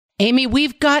Amy,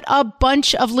 we've got a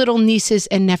bunch of little nieces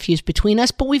and nephews between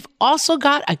us, but we've also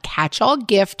got a catch-all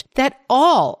gift that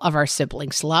all of our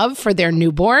siblings love for their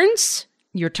newborns.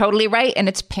 You're totally right, and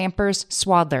it's Pampers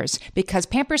Swaddlers, because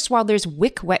Pampers Swaddlers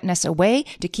wick wetness away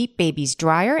to keep babies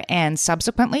drier and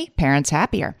subsequently parents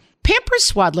happier.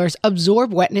 Pampers Swaddlers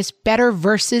absorb wetness better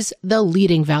versus the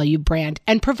leading value brand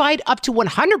and provide up to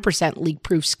 100%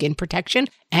 leak-proof skin protection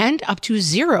and up to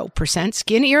 0%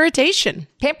 skin irritation.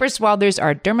 Pampers Swaddlers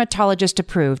are dermatologist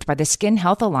approved by the Skin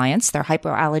Health Alliance. They're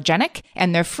hypoallergenic,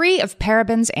 and they're free of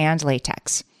parabens and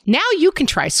latex. Now you can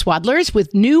try Swaddlers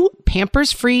with new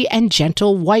Pampers-free and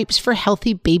gentle wipes for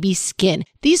healthy baby skin.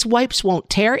 These wipes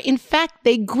won't tear. In fact,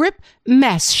 they grip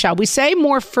mess, shall we say,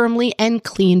 more firmly and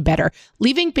clean better,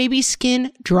 leaving baby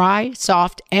skin dry,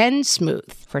 soft, and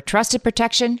smooth. For trusted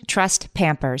protection, trust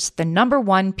Pampers, the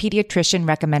 #1 pediatrician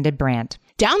recommended brand.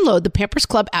 Download the Pampers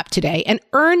Club app today and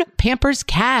earn Pampers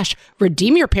Cash.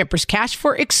 Redeem your Pampers Cash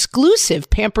for exclusive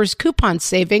Pampers coupon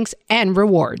savings and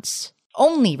rewards.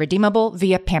 Only redeemable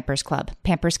via Pampers Club.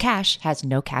 Pampers Cash has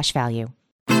no cash value.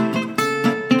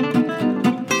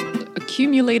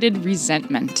 Accumulated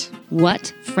resentment.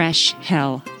 What fresh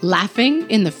hell? Laughing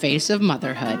in the face of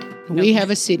motherhood. We have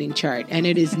a seating chart, and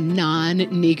it is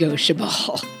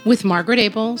non-negotiable. With Margaret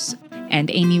Abels And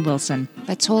Amy Wilson.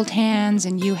 Let's hold hands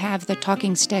and you have the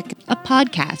talking stick. A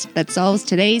podcast that solves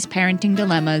today's parenting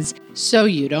dilemmas. so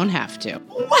you don't have to.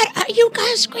 What are you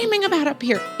guys screaming about up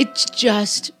here? It's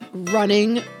just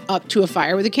running up to a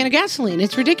fire with a can of gasoline.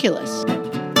 It's ridiculous.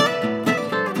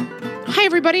 Hi,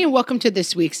 everybody, and welcome to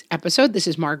this week's episode. This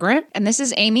is Margaret. And this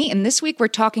is Amy, and this week we're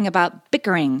talking about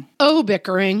bickering. Oh,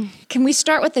 bickering. Can we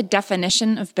start with the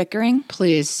definition of bickering?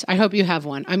 Please. I hope you have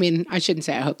one. I mean, I shouldn't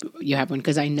say I hope you have one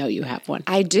because I know you have one.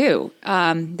 I do.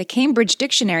 The Cambridge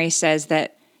Dictionary says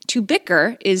that to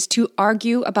bicker is to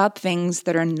argue about things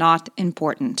that are not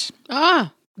important.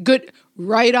 Ah, good.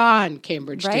 Right on,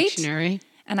 Cambridge Right? Dictionary.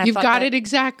 And I You've thought got that- it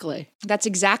exactly. That's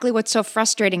exactly what's so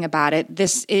frustrating about it.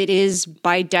 It is,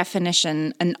 by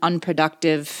definition, an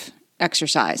unproductive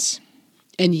exercise.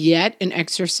 And yet an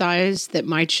exercise that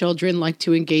my children like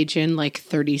to engage in like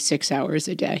 36 hours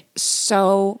a day.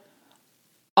 So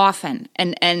often.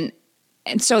 And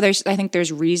so I think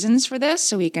there's reasons for this.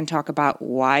 So we can talk about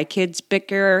why kids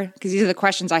bicker. Because these are the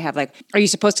questions I have. Like, are you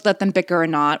supposed to let them bicker or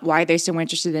not? Why are they so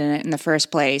interested in it in the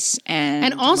first place?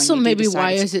 And also when you do maybe decide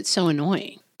why it's- is it so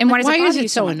annoying? And why Like, does it why is bother you it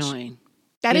so so much? annoying?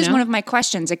 That You is know? one of my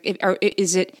questions. Like,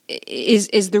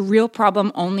 is the real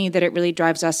problem only that it really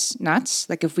drives us nuts?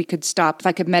 Like, if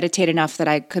I could meditate enough that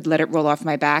I could let it roll off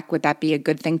my back, would that be a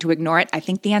good thing to ignore it? I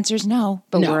think the answer is no,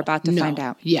 but we're about to find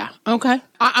out. Yeah. Okay.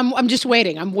 I'm just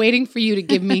waiting. I'm waiting for you to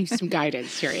give me some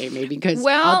guidance here, Amy, because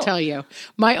I'll tell you,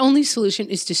 my only solution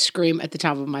is to scream at the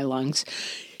top of my lungs,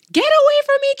 "Get away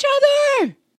from each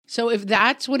other!" So if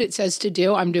that's what it says to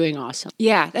do, I'm doing awesome.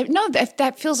 Yeah.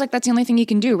 That feels like that's the only thing you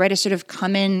can do, right? Is sort of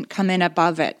come in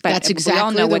above it. But That's we all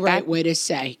exactly know the what right way to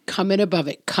say. Come in above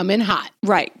it. Come in hot.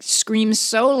 Right. Scream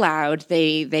so loud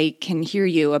they can hear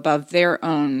you above their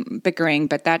own bickering,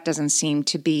 but that doesn't seem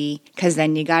to be, because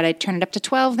then you got to turn it up to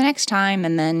 12 the next time,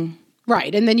 and then...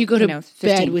 Right. And then you go to 15.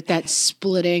 bed with that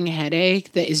splitting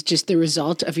headache that is just the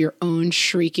result of your own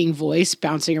shrieking voice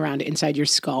bouncing around inside your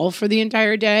skull for the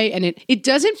entire day. And it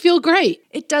doesn't feel great.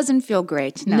 It doesn't feel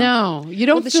great. No. You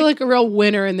don't feel like a real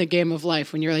winner in the game of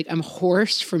life when you're like, I'm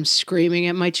hoarse from screaming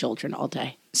at my children all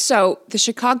day. So the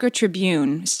Chicago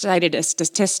Tribune cited a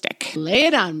statistic Lay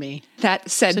it on me. that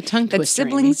said It's a tongue that twister,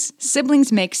 Amy.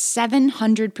 siblings make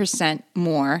 700%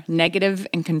 more negative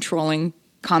and controlling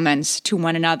comments to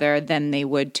one another than they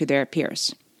would to their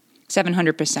peers.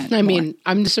 700%. I mean,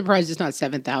 I'm surprised it's not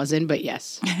 7,000, but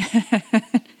yes.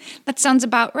 That sounds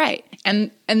about right.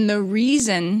 And the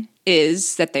reason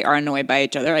is that they are annoyed by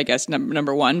each other, I guess,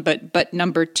 number one. But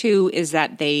number two is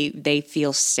that they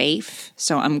feel safe.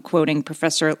 So I'm quoting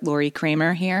Professor Lori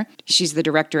Kramer here. She's the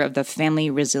director of the Family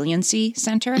Resiliency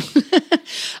Center.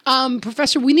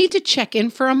 Professor, we need to check in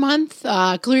for a month.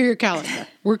 Clear your calendar.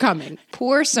 We're coming.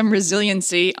 Pour some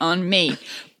resiliency on me.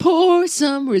 Pour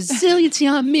some resiliency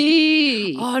on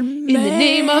me. On In the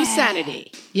name of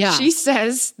sanity. Yeah. She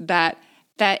says that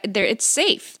it's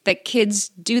safe that kids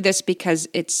do this because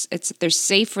they're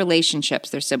safe relationships.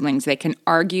 They're siblings. They can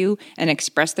argue and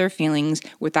express their feelings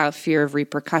without fear of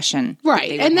repercussion.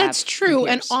 Right. And that's true.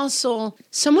 And also,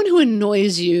 someone who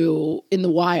annoys you in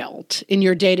the wild, in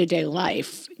your day-to-day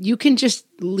life, you can just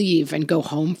leave and go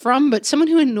home from. But someone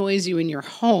who annoys you in your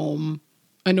home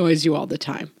annoys you all the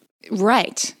time.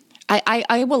 Right.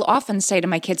 I will often say to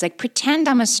my kids, like, pretend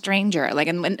I'm a stranger. Like,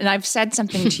 and I've said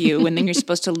something to you, and then you're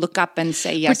supposed to look up and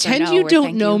say yes or no. Pretend you or don't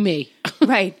thank know you. me.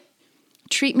 Right.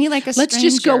 treat me like a Let's stranger,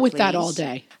 just go with that please. all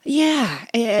day. Yeah.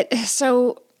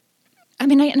 So, I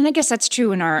mean, I guess that's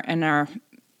true in our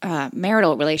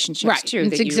marital relationships Right. too.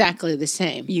 It's that exactly the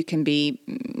same. you can be,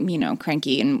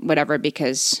 cranky and whatever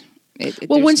because.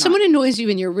 Well, when someone annoys you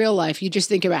in your real life, you just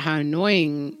think about how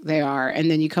annoying they are,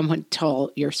 and then you come and tell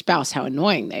your spouse how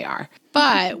annoying they are.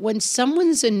 But when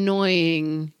someone's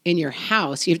annoying in your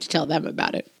house, you have to tell them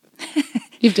about it.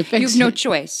 You have to fix it. you have no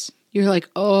choice. You're like,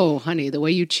 oh, honey, the way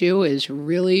you chew is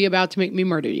really about to make me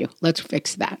murder you. Let's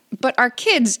fix that. But our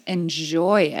kids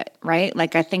enjoy it, right?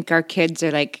 Like, I think our kids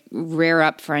are like rear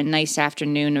up for a nice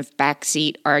afternoon of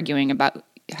backseat arguing about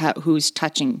who's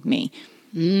touching me.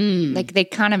 Like, they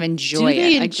kind of enjoy it. Do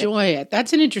they enjoy it?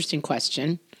 That's an interesting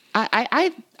question.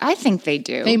 I think they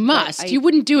do. They must. You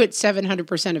wouldn't do it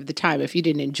 700% of the time if you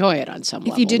didn't enjoy it on some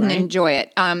level. If you didn't right? enjoy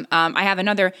it. I have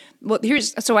another. Well,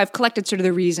 so I've collected sort of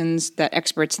the reasons that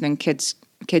experts think kids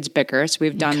bicker. So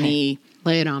we've done the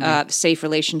Lay it on me. safe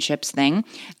relationships thing.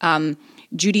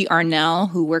 Judy Arnell,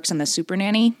 who works on the Super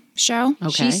Nanny show,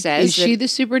 she says, is she the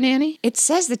super nanny? It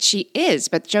says that she is,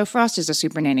 but Joe Frost is a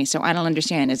super nanny, so I don't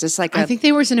understand. Is this like I think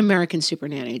there was an American super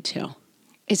nanny too.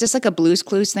 Is this like a Blue's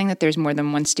Clues thing that there's more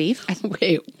than one Steve?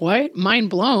 Wait, what? Mind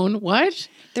blown. What?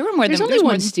 There were more There's than only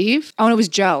one Steve. Oh, and it was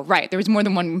Joe. Right. There was more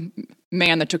than one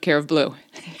man that took care of Blue.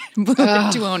 Blue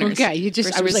had two owners. Okay,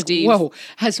 First I it was like, Steve. whoa,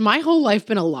 has my whole life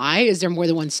been a lie? Is there more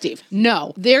than one Steve?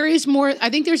 No, there is more. I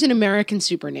think there's an American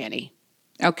super nanny.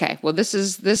 Okay, well, this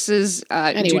is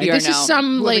Anyway, Judy this Arnell, is some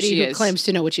whoever lady she who is. claims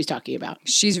to know what she's talking about.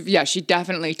 She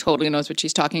definitely totally knows what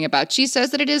she's talking about. She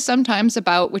says that it is sometimes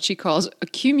about what she calls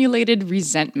accumulated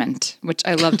resentment, which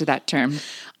I loved that term.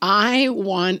 I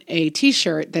want a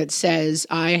T-shirt that says,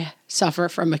 I suffer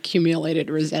from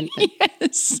accumulated resentment.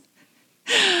 Yes.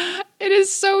 It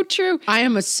is so true. I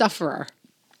am a sufferer.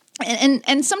 And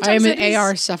I sometimes am an it is-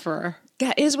 AR sufferer.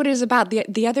 That is what it is about.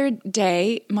 The other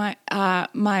day,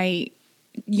 my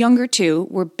younger two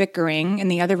were bickering in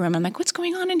the other room. I'm like, what's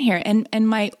going on in here? And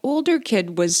my older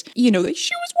kid was, she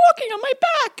was walking on my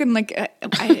back, and like,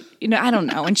 I don't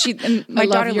know. And my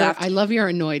daughter laughed. I love your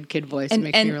annoyed kid voice. It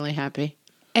makes me really happy.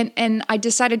 And I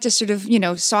decided to sort of,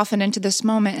 soften into this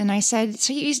moment. And I said,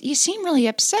 so you seem really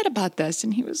upset about this.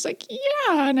 And he was like,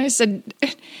 yeah. And I said,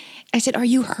 are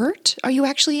you hurt? Are you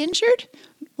actually injured?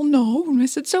 Well, no. And I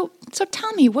said, so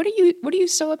tell me, what are you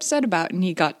so upset about? And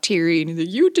he got teary and he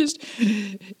said,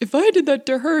 if I did that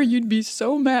to her, you'd be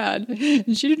so mad.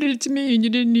 And she did it to me and you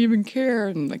didn't even care.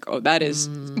 And I'm like, oh, that is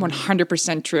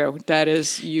 100% true. That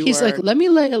is, He's like, let me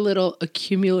lay a little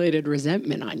accumulated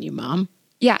resentment on you, Mom.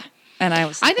 Yeah. And I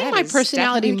was like, I think my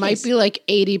personality might be like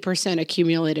 80%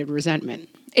 accumulated resentment.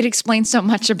 It explains so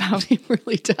much about It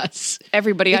really does.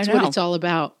 everybody It's I know. what it's all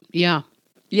about. Yeah.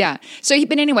 Yeah. So,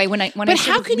 but anyway, But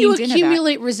how can you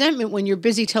accumulate resentment when you're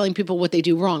busy telling people what they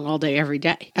do wrong all day, every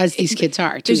day, as these kids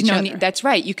are to there's each no other? need. That's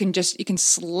right. You can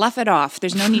slough it off.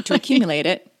 There's no need to accumulate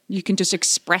it. You can just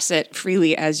express it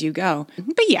freely as you go.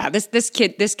 But yeah, this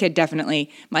kid definitely,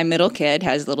 my middle kid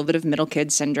has a little bit of middle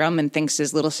kid syndrome and thinks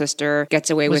his little sister gets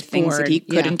away with things that he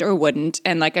couldn't or wouldn't.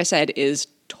 And like I said, is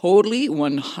totally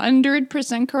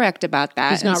 100% correct about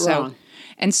that. He's not wrong.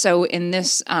 And so in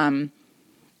this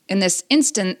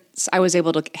instance, I was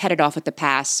able to head it off with the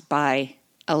pass by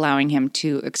allowing him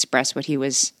to express what he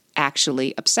was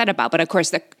actually upset about. But of course,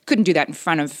 that couldn't do that in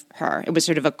front of her. It was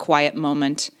sort of a quiet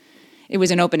moment. It was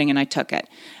an opening, and I took it.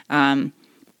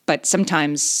 But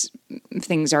sometimes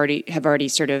things have already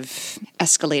sort of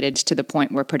escalated to the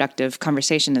point where productive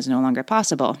conversation is no longer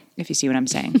possible, if you see what I'm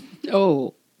saying.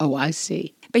 Oh, I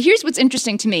see. But here's what's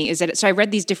interesting to me is that, so I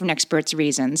read these different experts'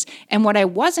 reasons, and what I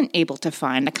wasn't able to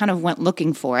find, I kind of went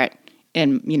looking for it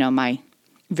in, my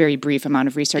very brief amount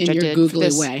of research I did for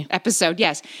this episode.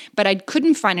 Yes. But I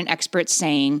couldn't find an expert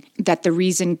saying that the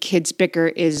reason kids bicker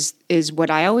is what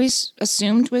I always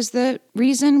assumed was the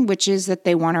reason, which is that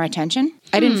they want our attention.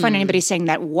 I didn't find anybody saying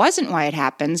that wasn't why it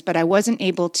happens, but I wasn't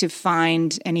able to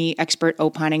find any expert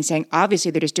opining saying,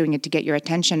 obviously they're just doing it to get your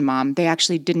attention, Mom. They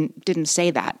actually didn't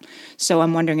say that. So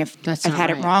I'm wondering if I've had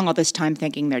it wrong all this time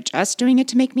thinking they're just doing it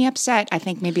to make me upset. I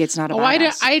think maybe it's not about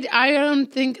us. I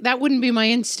don't think that wouldn't be my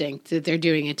instinct that they're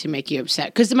doing it to make you upset,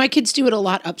 because my kids do it a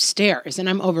lot upstairs and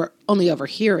I'm only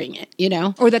overhearing it,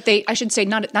 Or that I should say,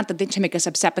 not that they to make us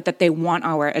upset, but that they want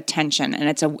our attention, and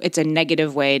it's a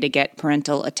negative way to get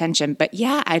parental attention. But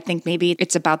yeah, I think maybe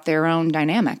it's about their own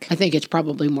dynamic. I think it's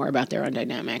probably more about their own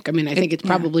dynamic. I mean, I think it's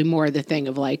probably more the thing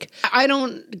of like, I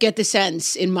don't get the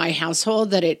sense in my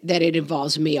household that it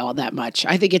involves me all that much.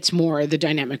 I think it's more the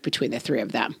dynamic between the three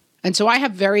of them. And so I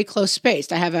have very close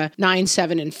spaced. I have a 9,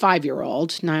 7, and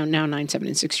 5-year-old, now 9, 7,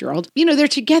 and 6-year-old. They're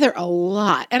together a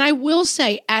lot. And I will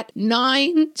say at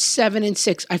 9, 7, and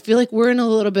 6, I feel like we're in a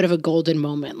little bit of a golden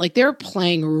moment. Like they're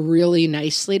playing really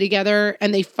nicely together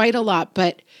and they fight a lot.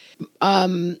 But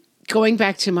going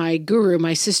back to my guru,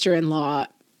 my sister-in-law,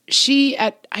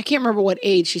 I can't remember what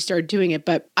age she started doing it,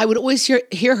 but I would always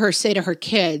hear her say to her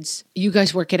kids, you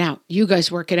guys work it out. You guys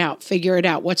work it out. Figure it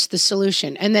out. What's the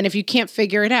solution? And then if you can't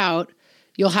figure it out,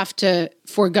 you'll have to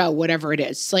forego whatever it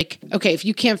is. It's like, okay, if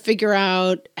you can't figure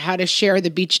out how to share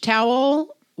the beach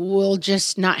towel, we'll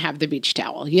just not have the beach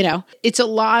towel, It's a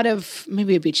lot of,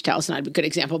 maybe a beach towel is not a good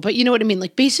example, but you know what I mean?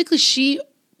 Like basically she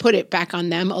put it back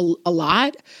on them a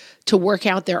lot to work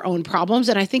out their own problems.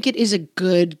 And I think it is a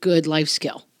good life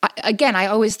skill. I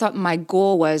always thought my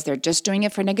goal was they're just doing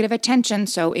it for negative attention.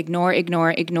 So ignore,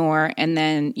 and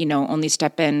then, only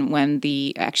step in when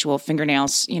the actual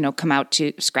fingernails, come out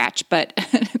to scratch. But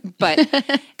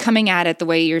coming at it the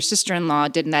way your sister-in-law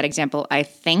did in that example, I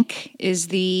think is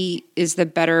the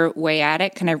better way at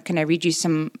it. Can I read you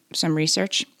some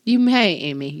research? You may,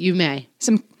 Amy. You may.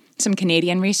 Some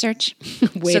Canadian research.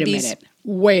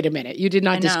 Wait a minute. You did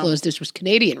not disclose this was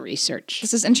Canadian research.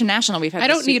 This is international. We've had I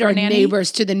don't need our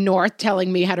neighbors to the north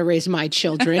telling me how to raise my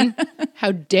children.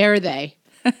 How dare they?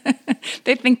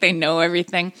 They think they know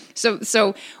everything.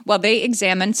 So they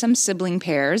examined some sibling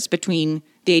pairs between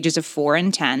the ages of 4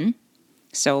 and 10.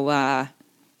 So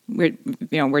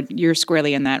you're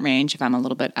squarely in that range if I'm a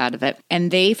little bit out of it. And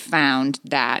they found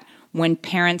that when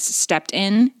parents stepped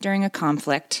in during a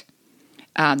conflict,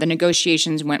 the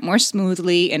negotiations went more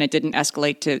smoothly and it didn't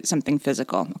escalate to something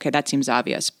physical. Okay, that seems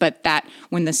obvious. But that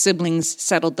when the siblings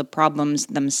settled the problems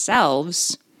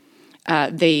themselves,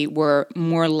 they were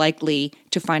more likely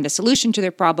to find a solution to their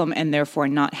problem and therefore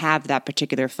not have that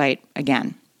particular fight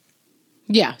again.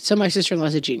 Yeah, so my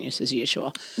sister-in-law's a genius as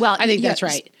usual. Well, I think that's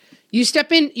right. You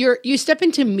step in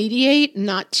to mediate,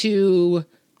 not to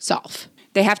solve.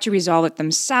 They have to resolve it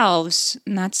themselves,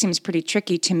 and that seems pretty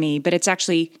tricky to me, but it's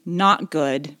actually not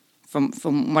good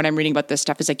from what I'm reading about this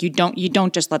stuff. Is like you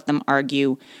don't just let them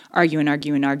argue.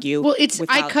 Well, it's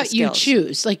I cut, you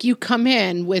choose. Like you come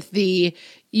in with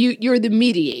you're the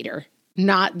mediator,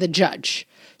 not the judge.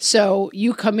 So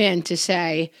you come in to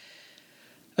say,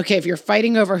 okay, if you're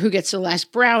fighting over who gets the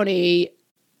last brownie,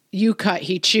 you cut,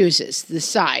 he chooses the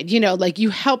side. Like you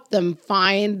help them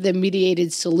find the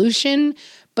mediated solution,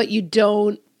 but you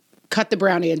don't cut the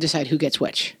brownie and decide who gets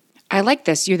which. I like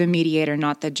this. You're the mediator,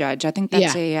 not the judge. I think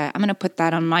that's I'm going to put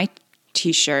that on my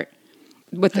T-shirt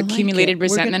with accumulated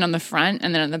resentment on the front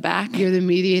and then on the back. You're the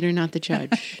mediator, not the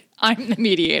judge. I'm the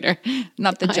mediator,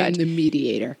 not the judge. I'm the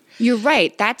mediator. You're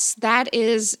right. That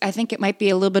is, I think it might be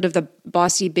a little bit of the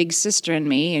bossy big sister in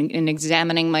me in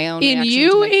examining my own reaction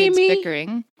to my kids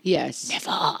bickering. Yes.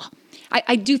 Never.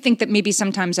 I do think that maybe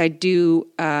sometimes I do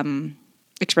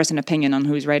express an opinion on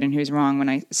who's right and who's wrong when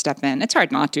I step in. It's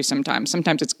hard not to sometimes.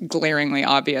 Sometimes it's glaringly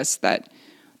obvious that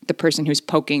the person who's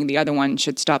poking the other one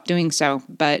should stop doing so.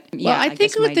 But I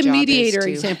think with the mediator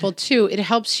example too, it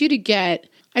helps you to get,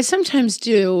 I sometimes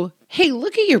do, hey,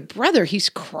 look at your brother. He's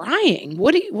crying.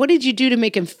 What did you do to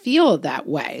make him feel that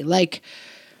way? Like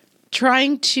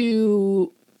trying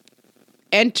to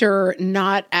enter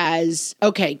not as,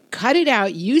 okay, cut it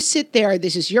out. You sit there.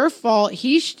 This is your fault.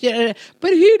 He did it,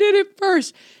 but he did it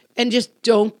first. And just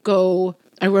don't go.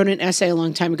 I wrote an essay a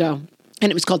long time ago,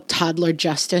 and it was called Toddler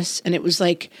Justice. And it was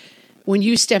like when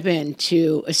you step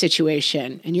into a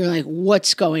situation and you're like,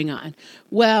 what's going on?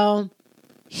 Well,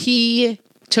 he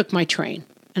took my train.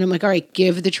 And I'm like, all right,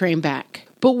 give the train back.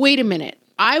 But wait a minute.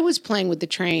 I was playing with the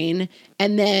train,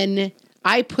 and then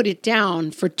I put it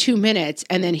down for 2 minutes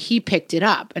and then he picked it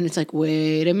up. And it's like,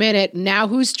 wait a minute. Now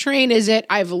whose train is it?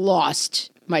 I've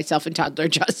lost myself in toddler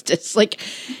justice. Like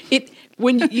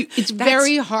it's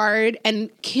very hard. And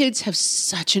kids have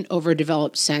such an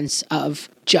overdeveloped sense of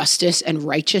justice and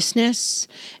righteousness.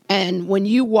 And when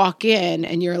you walk in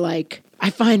and you're like, I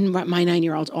find my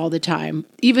 9-year-old all the time,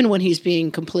 even when he's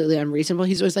being completely unreasonable,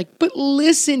 he's always like, but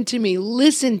listen to me.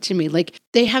 Like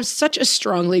they have such a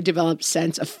strongly developed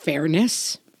sense of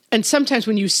fairness. And sometimes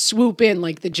when you swoop in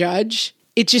like the judge,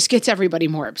 it just gets everybody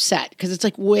more upset because it's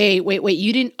like, wait.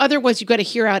 You didn't, otherwise you got to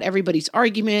hear out everybody's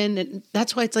argument. And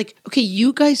that's why it's like, okay,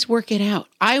 you guys work it out.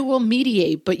 I will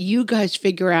mediate, but you guys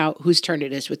figure out whose turn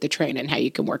it is with the train and how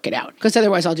you can work it out. Because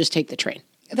otherwise I'll just take the train.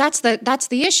 That's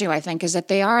the issue, I think, is that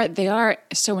they are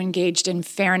so engaged in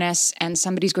fairness, and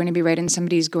somebody's going to be right and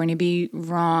somebody's going to be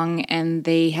wrong, and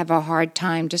they have a hard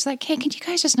time just like, hey, can you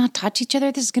guys just not touch each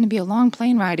other? This is going to be a long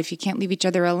plane ride if you can't leave each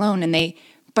other alone. And they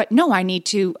But no, I need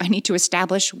to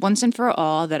establish once and for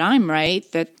all that I'm right,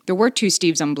 that there were two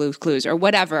Steves on Blue's Clues or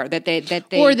whatever, that they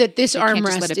or that this they can't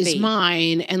just let armrest it is be.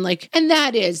 mine, and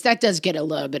that does get a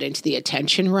little bit into the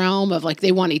attention realm of like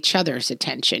they want each other's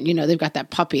attention. You know, they've got that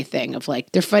puppy thing of like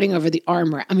they're fighting over the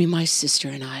armrest. I mean, my sister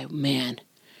and I, man,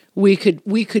 we could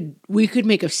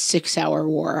make a 6-hour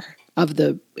war of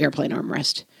the airplane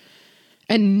armrest,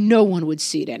 and no one would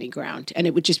cede any ground, and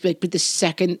it would just be like, but the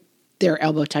second their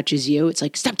elbow touches you, it's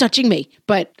like, stop touching me.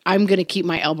 But I'm going to keep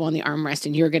my elbow on the armrest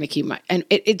and you're going to keep and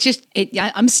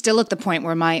I'm still at the point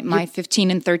where my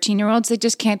 15 and 13-year-olds, they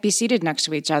just can't be seated next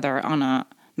to each other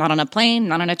not on a plane,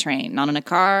 not on a train, not in a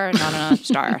car, not on a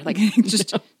star. Like,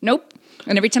 just nope.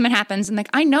 And every time it happens, I'm like,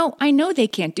 I know they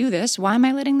can't do this. Why am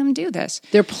I letting them do this?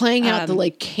 They're playing out the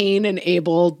like Cain and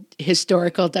Abel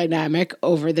historical dynamic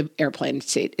over the airplane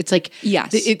seat. It's like,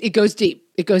 yes, it goes deep.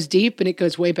 It goes deep and it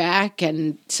goes way back,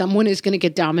 and someone is going to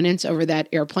get dominance over that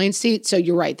airplane seat. So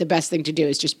you're right. The best thing to do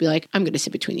is just be like, I'm going to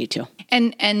sit between you two.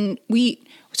 And we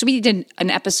did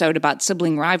an episode about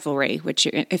sibling rivalry, which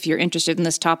if you're interested in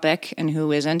this topic, and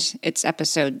who isn't, it's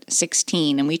episode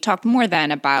 16. And we talked more then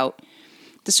about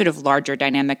the sort of larger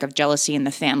dynamic of jealousy in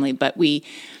the family. But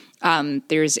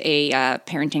there's a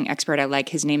parenting expert I like.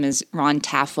 His name is Ron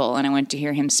Taffel, and I went to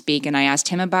hear him speak, and I asked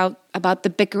him about the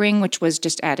bickering, which was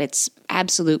just at its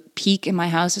absolute peak in my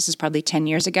house. This is probably 10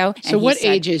 years ago. So what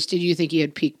ages did you think you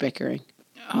had peak bickering?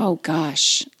 Oh,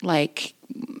 gosh, like,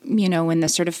 you know, in the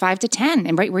sort of 5 to 10,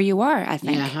 and right where you are, I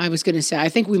think. Yeah, I was going to say, I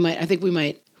think we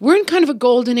might. We're in kind of a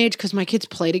golden age because my kids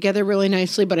play together really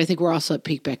nicely, but I think we're also at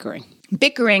peak bickering.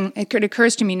 Bickering, it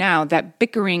occurs to me now that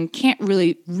bickering can't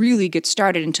really get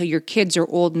started until your kids are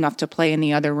old enough to play in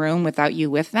the other room without you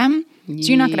with them. So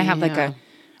you're not going to have like a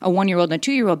 1-year-old and a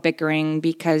 2-year-old bickering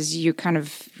because you're kind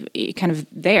of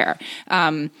there.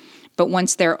 But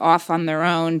once they're off on their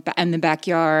own in the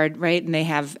backyard, right, and they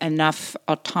have enough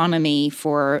autonomy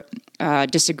for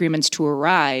disagreements to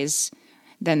arise,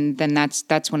 then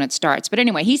that's when it starts. But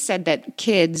anyway, he said that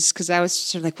kids, because I was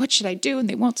sort of like, what should I do? And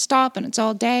they won't stop, and it's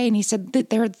all day. And he said that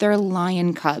they're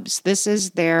lion cubs. This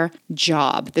is their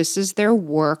job. This is their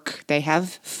work. They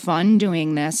have fun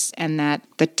doing this, and that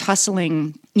the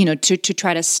tussling, you know, to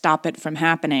try to stop it from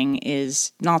happening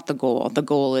is not the goal. The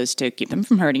goal is to keep them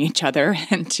from hurting each other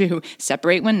and to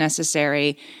separate when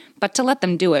necessary, but to let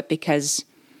them do it because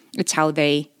it's how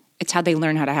they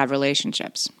learn how to have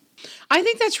relationships. I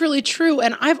think that's really true.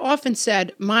 And I've often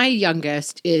said my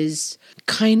youngest is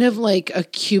kind of like a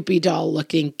Cupid doll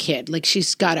looking kid. Like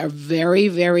she's got a very,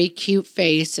 very cute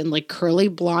face and like curly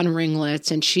blonde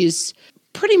ringlets. And she's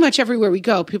pretty much everywhere we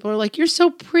go. People are like, you're so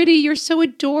pretty. You're so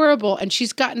adorable. And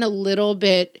she's gotten a little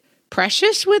bit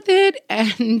precious with it.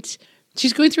 And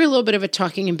she's going through a little bit of a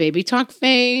talking and baby talk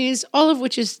phase, all of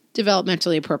which is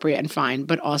developmentally appropriate and fine,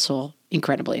 but also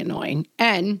incredibly annoying.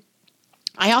 And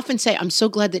I often say I'm so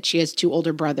glad that she has 2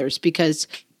 older brothers because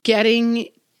getting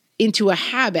into a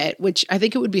habit, which I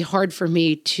think it would be hard for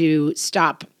me to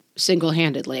stop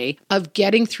single-handedly, of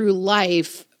getting through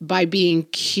life by being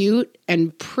cute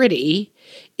and pretty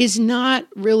is not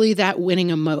really that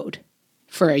winning a mode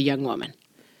for a young woman.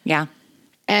 Yeah.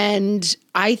 And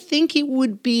I think it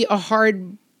would be a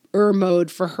harder mode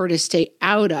for her to stay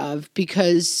out of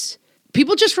because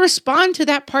people just respond to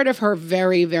that part of her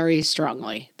very, very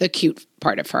strongly, the cute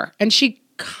part of her. And she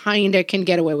kind of can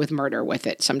get away with murder with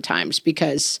it sometimes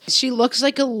because she looks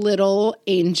like a little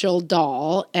angel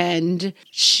doll and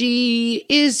she's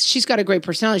got a great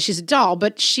personality. She's a doll,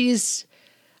 but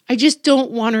I just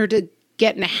don't want her to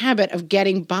get in a habit of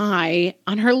getting by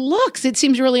on her looks. It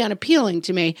seems really unappealing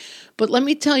to me. But let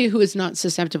me tell you who is not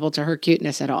susceptible to her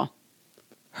cuteness at all.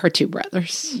 Her 2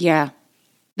 brothers. Yeah.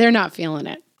 They're not feeling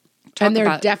it. And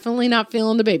they're definitely not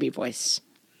feeling the baby voice.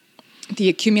 The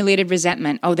accumulated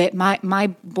resentment. Oh, that my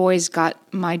boys got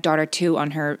my daughter too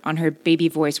on her baby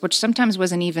voice, which sometimes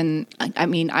wasn't even. I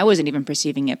mean, I wasn't even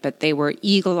perceiving it, but they were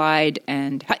eagle-eyed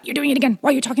and you're doing it again. Why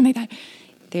are you talking like that?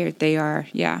 They are.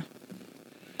 Yeah.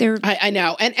 I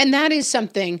know, and that is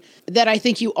something that I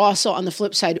think you also, on the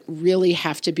flip side, really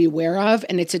have to be aware of,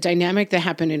 and it's a dynamic that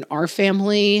happened in our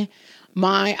family.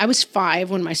 I was 5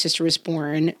 when my sister was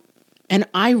born. And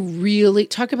I really,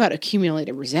 talk about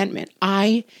accumulated resentment.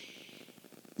 I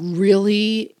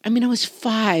was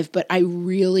 5, but I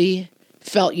really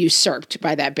felt usurped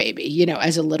by that baby, you know,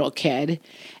 as a little kid.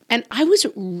 And I was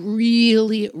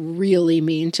really, really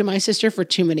mean to my sister for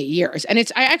too many years. And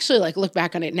I actually like look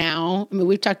back on it now. I mean,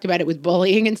 we've talked about it with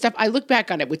bullying and stuff. I look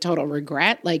back on it with total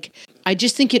regret. Like, I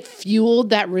just think it fueled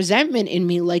that resentment in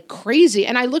me like crazy.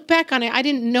 And I look back on it, I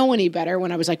didn't know any better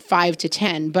when I was like 5 to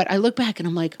 10, but I look back and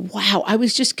I'm like, wow, I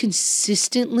was just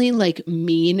consistently like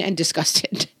mean and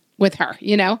disgusted with her,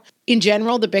 you know? In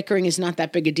general, the bickering is not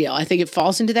that big a deal. I think it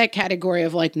falls into that category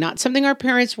of like not something our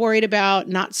parents worried about,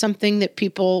 not something that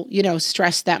people, you know,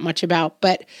 stress that much about.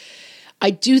 But I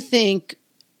do think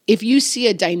if you see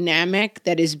a dynamic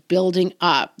that is building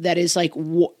up, that is like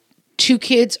two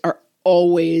kids are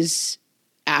always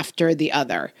after the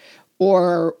other,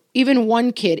 or even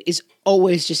one kid is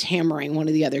always just hammering one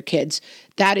of the other kids,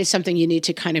 that is something you need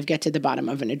to kind of get to the bottom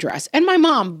of and address. And my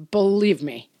mom, believe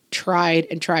me, tried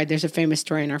and tried. There's a famous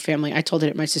story in our family. I told it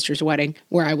at my sister's wedding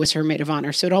where I was her maid of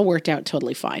honor. So it all worked out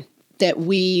totally fine. That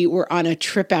we were on a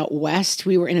trip out west.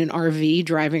 We were in an RV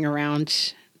driving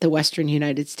around the Western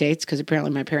United States because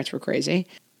apparently my parents were crazy.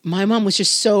 My mom was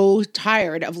just so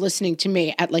tired of listening to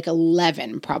me at like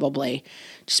 11 probably.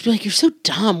 Just be like, you're so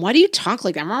dumb. Why do you talk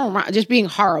like that? Just being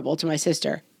horrible to my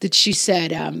sister. That she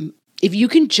said, if you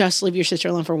can just leave your sister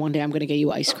alone for one day, I'm going to get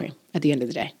you ice cream at the end of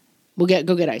the day. Go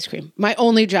get ice cream. My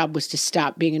only job was to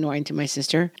stop being annoying to my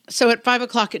sister. So at 5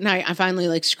 o'clock at night, I finally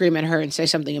like scream at her and say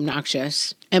something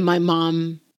obnoxious. And my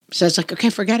mom says like, okay,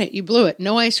 forget it. You blew it.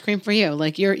 No ice cream for you.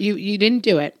 Like you didn't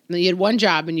do it. You had one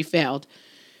job and you failed.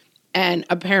 And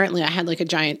apparently I had like a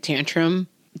giant tantrum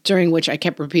during which I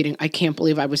kept repeating, I can't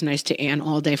believe I was nice to Anne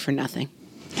all day for nothing.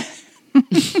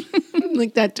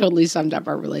 Like that totally summed up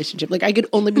our relationship. Like I could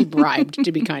only be bribed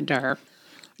to be kind to her.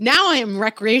 Now I am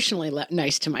recreationally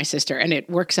nice to my sister, and it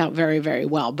works out very, very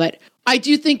well. But I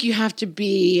do think you have to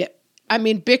be, I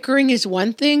mean, bickering is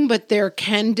one thing, but there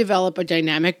can develop a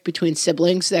dynamic between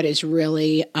siblings that is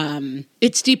really,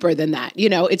 it's deeper than that. You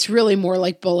know, it's really more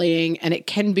like bullying, and it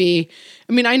can be,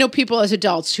 I mean, I know people as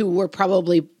adults who were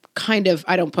probably kind of,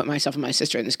 I don't put myself and my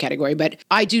sister in this category, but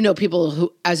I do know people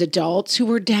who, as adults, who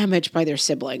were damaged by their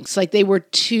siblings. Like they were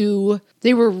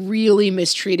really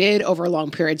mistreated over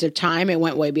long periods of time. It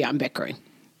went way beyond bickering.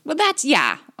 Well, that's,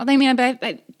 yeah. Well, I mean,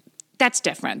 but that's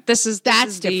different. This is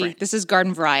different. This is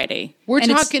garden variety. We're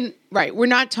talking, right. We're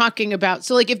not talking about,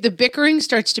 so like if the bickering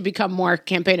starts to become more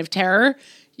campaign of terror,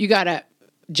 you got to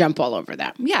jump all over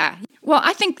that. Yeah. Well,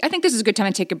 I think this is a good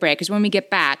time to take a break because when we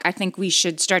get back, I think we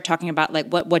should start talking about like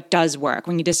what does work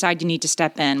when you decide you need to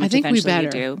step in, which eventually you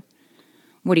do.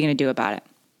 What are you going to do about it?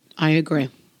 I agree.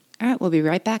 All right, we'll be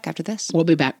right back after this. We'll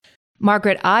be back.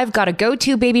 Margaret, I've got a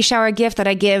go-to baby shower gift that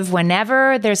I give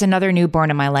whenever there's another newborn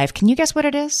in my life. Can you guess what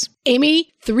it is?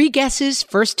 Amy, 3 guesses.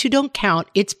 First 2 don't count.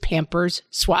 It's Pampers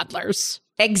Swaddlers.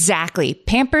 Exactly.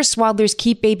 Pampers Swaddlers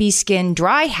keep baby's skin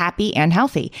dry, happy, and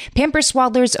healthy. Pampers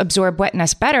Swaddlers absorb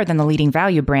wetness better than the leading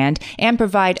value brand and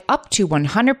provide up to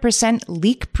 100%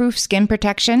 leak-proof skin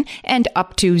protection and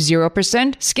up to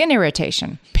 0% skin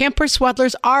irritation. Pampers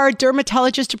Swaddlers are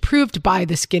dermatologist approved by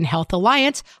the Skin Health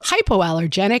Alliance,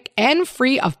 hypoallergenic, and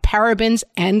free of parabens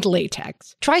and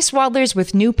latex. Try Swaddlers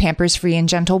with new Pampers Free and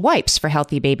Gentle wipes for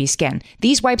healthy baby skin.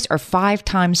 These wipes are 5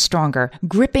 times stronger,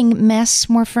 gripping mess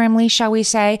more firmly, shall we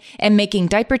say, and making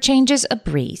diaper changes a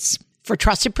breeze. For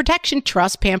trusted protection,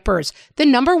 trust Pampers, the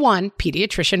 #1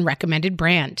 pediatrician recommended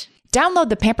brand. Download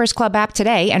the Pampers Club app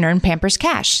today and earn Pampers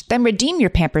Cash. Then redeem your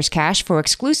Pampers Cash for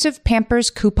exclusive Pampers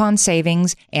coupon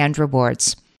savings and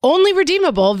rewards. Only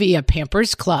redeemable via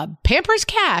Pampers Club. Pampers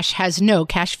Cash has no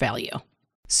cash value.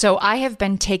 So I have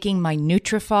been taking my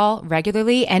Nutrafol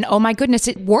regularly, and oh my goodness,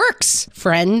 it works.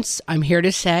 Friends, I'm here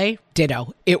to say,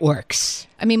 ditto, it works.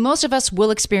 I mean, most of us will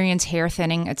experience hair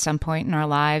thinning at some point in our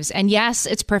lives. And yes,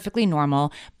 it's perfectly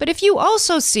normal. But if you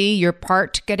also see your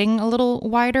part getting a little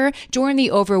wider, join the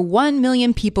over 1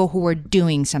 million people who are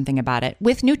doing something about it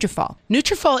with Nutrafol.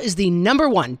 Nutrafol is the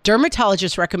 #1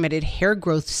 dermatologist recommended hair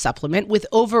growth supplement with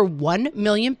over 1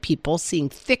 million people seeing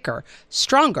thicker,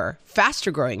 stronger, faster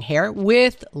growing hair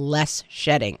with less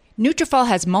shedding. Nutrafol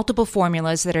has multiple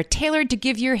formulas that are tailored to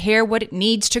give your hair what it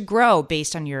needs to grow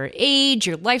based on your age,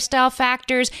 your lifestyle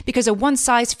factors, because a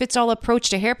one-size-fits-all approach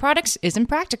to hair products isn't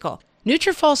practical.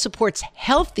 Nutrafol supports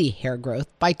healthy hair growth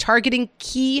by targeting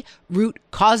key root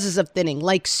causes of thinning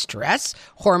like stress,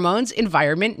 hormones,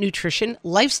 environment, nutrition,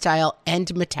 lifestyle,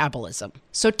 and metabolism.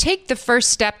 So take the first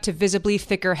step to visibly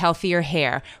thicker, healthier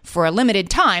hair. For a limited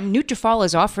time, Nutrafol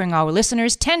is offering our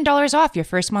listeners $10 off your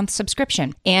first month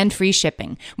subscription and free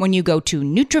shipping when you go to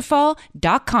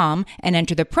Nutrafol.com and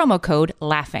enter the promo code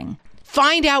LAUGHING.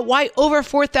 Find out why over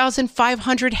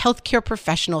 4,500 healthcare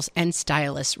professionals and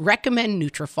stylists recommend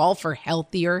Nutrafol for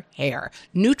healthier hair.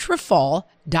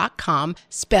 Nutrafol.com,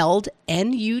 spelled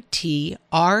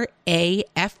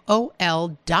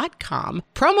Nutrafol.com,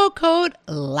 promo code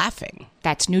LAUGHING.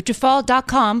 That's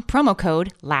Nutrafol.com, promo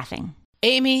code LAUGHING.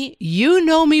 Amy, you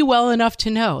know me well enough to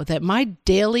know that my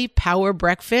daily power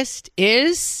breakfast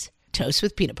is toast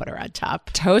with peanut butter on top.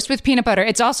 Toast with peanut butter.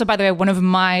 It's also, by the way, one of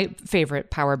my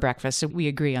favorite power breakfasts. So we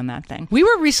agree on that thing. We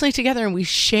were recently together and we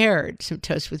shared some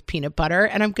toast with peanut butter.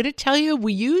 And I'm going to tell you,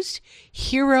 we used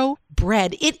Hero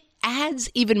bread. It adds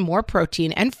even more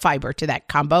protein and fiber to that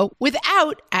combo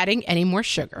without adding any more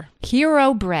sugar.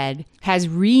 Hero bread has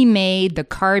remade the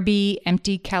carby,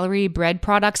 empty calorie bread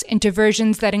products into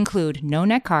versions that include no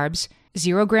net carbs,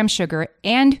 0 gram sugar,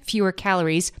 and fewer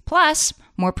calories, plus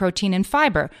more protein and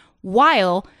fiber,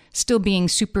 while still being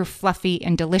super fluffy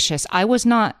and delicious. I was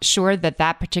not sure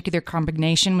that particular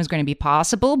combination was going to be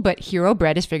possible, but Hero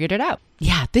Bread has figured it out.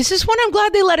 Yeah, this is one I'm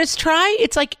glad they let us try.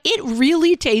 It's like, it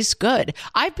really tastes good.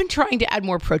 I've been trying to add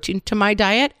more protein to my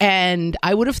diet, and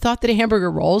I would have thought that a hamburger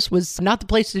rolls was not the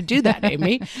place to do that,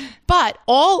 Amy. But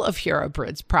all of Hero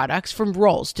Bread's products, from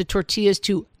rolls to tortillas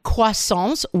to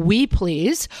croissants, we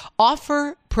please,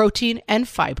 offer protein and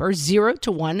fiber, 0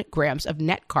 to 1 grams of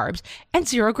net carbs, and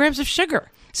 0 grams of sugar.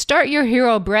 Start your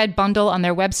Hero Bread bundle on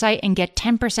their website and get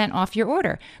 10% off your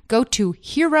order. Go to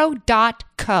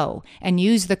hero.co and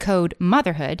use the code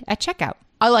motherhood at checkout.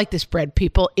 I like this bread,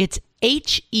 people. It's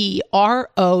HERO.co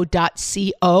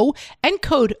and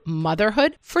code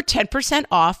motherhood for 10%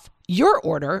 off your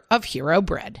order of Hero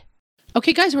Bread.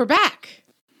 Okay, guys, we're back.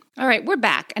 All right, we're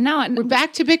back. And now We're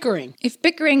back to bickering. if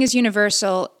bickering is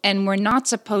universal and we're not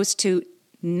supposed to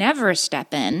never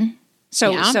step in.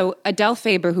 So Adele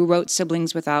Faber, who wrote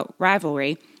Siblings Without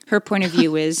Rivalry, her point of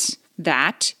view is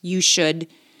that you should,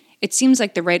 it seems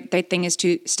like the right thing is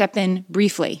to step in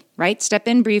briefly, right? Step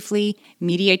in briefly,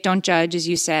 mediate, don't judge, as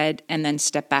you said, and then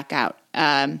step back out.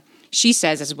 She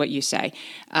says, this is what you say,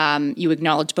 you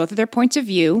acknowledge both of their points of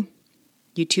view.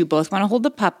 You two both want to hold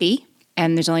the puppy,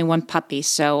 and there's only one puppy.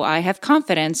 So I have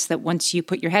confidence that once you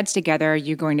put your heads together,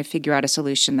 you're going to figure out a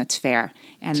solution that's fair.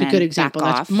 And It's a good example.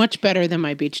 That's much better than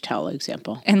my beach towel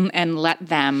example. And let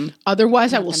them.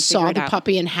 Otherwise, I will saw the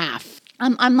puppy in half.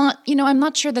 I'm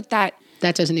not sure that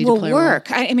doesn't need will to play work.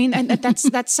 I mean,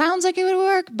 that sounds like it would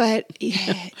work, but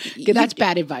that's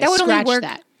bad advice. That would Scratch only work.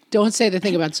 that. Don't say the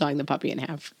thing about sawing the puppy in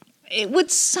half. It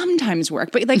would sometimes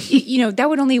work, but that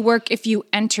would only work if you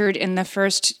entered in the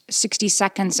first 60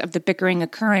 seconds of the bickering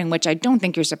occurring, which I don't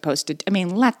think you're supposed to. I mean,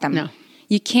 let them. No.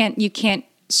 You can't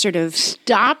sort of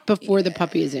stop before the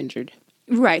puppy is injured.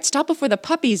 Right, stop before the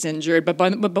puppy's injured. But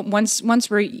once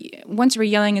we're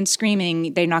yelling and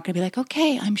screaming, they're not going to be like,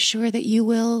 okay, I'm sure that you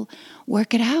will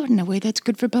work it out in a way that's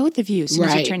good for both of you. As soon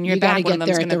as you turn your back, one of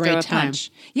them's going to throw a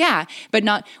punch. Yeah, but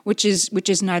not which is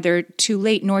neither too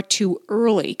late nor too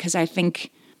early, because I think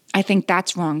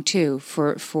that's wrong too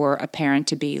for a parent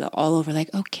to be all over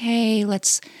like, okay,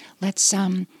 let's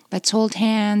hold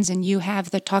hands and you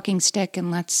have the talking stick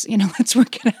and let's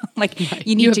work it out. Like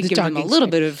you need to give them a little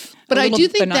bit of, but I do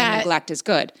think that neglect is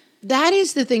good. That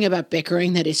is the thing about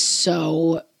bickering that is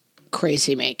so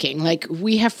crazy making. Like,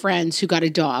 we have friends who got a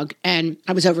dog, and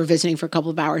I was over visiting for a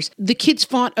couple of hours. The kids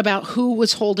fought about who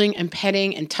was holding and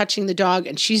petting and touching the dog,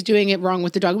 and she's doing it wrong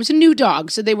with the dog. It was a new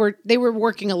dog, so they were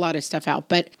working a lot of stuff out.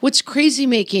 But what's crazy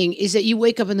making is that you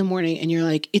wake up in the morning and you're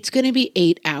like, it's going to be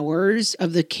 8 hours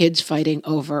of the kids fighting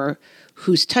over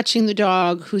who's touching the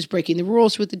dog, who's breaking the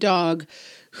rules with the dog,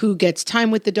 who gets time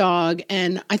with the dog.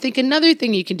 And I think another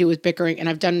thing you can do with bickering, and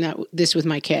I've done this with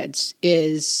my kids,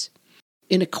 is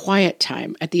in a quiet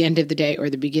time at the end of the day or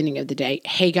the beginning of the day,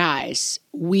 hey guys,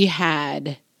 we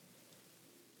had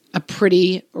a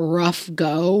pretty rough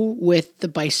go with the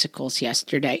bicycles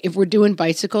yesterday. If we're doing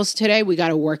bicycles today, we got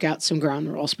to work out some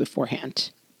ground rules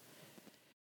beforehand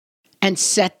and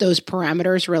set those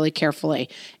parameters really carefully.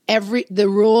 The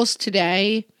rules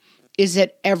today is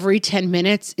that every 10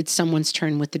 minutes, it's someone's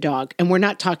turn with the dog. And we're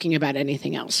not talking about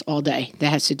anything else all day that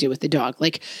has to do with the dog.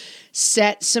 Like,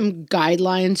 set some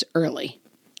guidelines early.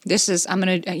 I'm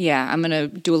going to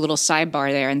do a little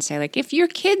sidebar there and say, like, if your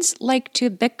kids like to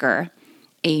bicker,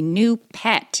 a new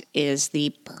pet is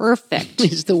the perfect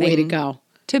is the way to go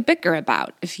to bicker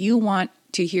about. If you want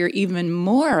to hear even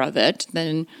more of it,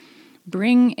 then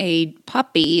bring a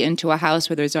puppy into a house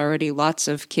where there's already lots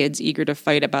of kids eager to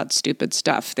fight about stupid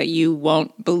stuff that you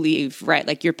won't believe, right?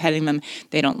 Like, you're petting them.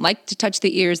 They don't like to touch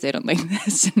the ears. They don't like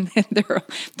this. And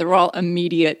they're all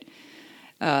immediate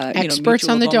experts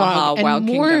on the dog. And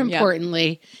more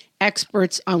importantly,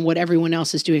 experts on what everyone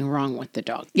else is doing wrong with the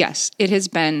dog. Yes, it has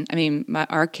been. I mean,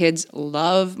 our kids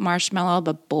love Marshmallow,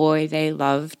 but boy, they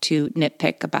love to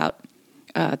nitpick about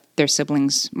their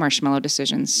siblings' Marshmallow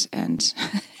decisions, and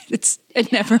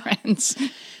it never ends.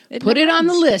 Put it on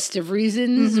the list of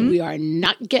reasons we are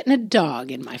not getting a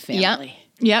dog in my family.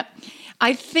 Yep.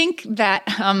 I think that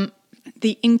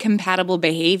the incompatible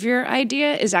behavior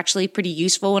idea is actually pretty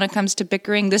useful when it comes to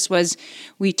bickering.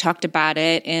 We talked about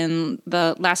it in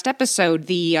the last episode,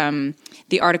 the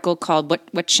article called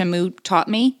What Shamu Taught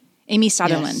Me. Amy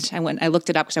Sutherland. Yes. I looked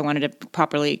it up because I wanted to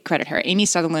properly credit her. Amy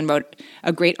Sutherland wrote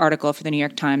a great article for the New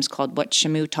York Times called What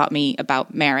Shamu Taught Me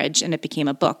About Marriage, and it became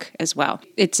a book as well.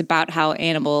 It's about how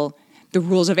the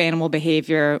rules of animal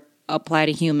behavior apply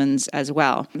to humans as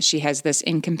well. She has this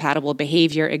incompatible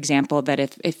behavior example that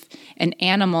if an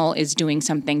animal is doing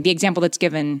something, the example that's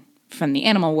given from the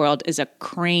animal world is a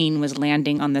crane was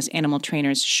landing on this animal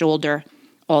trainer's shoulder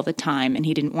all the time, and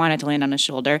he didn't want it to land on his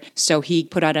shoulder. So he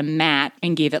put out a mat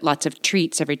and gave it lots of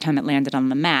treats every time it landed on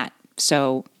the mat.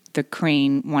 So the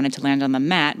crane wanted to land on the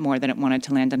mat more than it wanted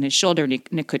to land on his shoulder, and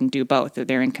it couldn't do both.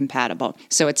 They're incompatible.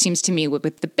 So it seems to me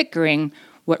with the bickering,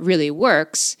 what really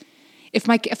works, if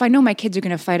I know my kids are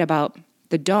going to fight about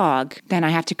the dog, then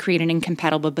I have to create an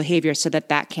incompatible behavior so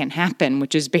that can't happen,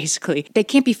 which is basically they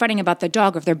can't be fighting about the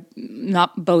dog if they're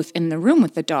not both in the room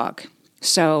with the dog.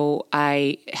 So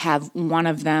I have one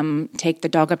of them take the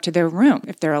dog up to their room.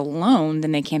 If they're alone,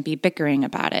 then they can't be bickering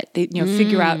about it. They,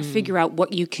 figure out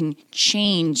what you can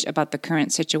change about the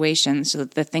current situation so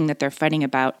that the thing that they're fighting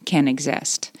about can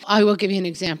exist. I will give you an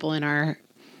example in our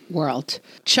world.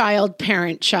 Child,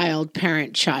 parent, child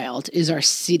is our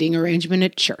seating arrangement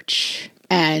at church.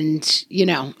 And,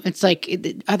 it's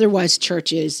like, otherwise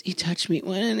church is, he touched me.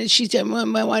 She said,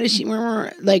 why does she,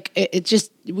 like,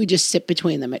 we just sit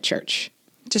between them at church.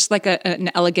 Just like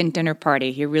an elegant dinner party.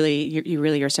 You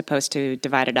really are supposed to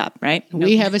divide it up, right?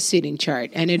 We have a seating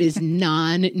chart, and it is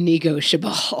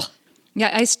non-negotiable. Yeah,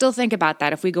 I still think about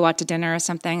that. If we go out to dinner or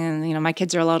something and, my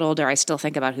kids are a lot older, I still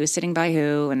think about who's sitting by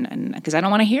who and because I don't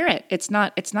want to hear it. It's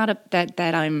not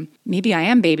that maybe I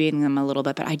am babying them a little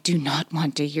bit, but I do not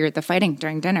want to hear the fighting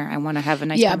during dinner. I want to have a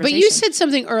nice conversation. But you said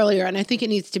something earlier, and I think it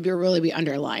needs to really be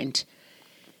underlined.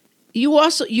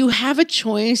 You have a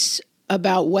choice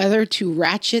about whether to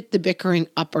ratchet the bickering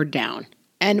up or down.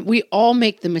 And we all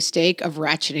make the mistake of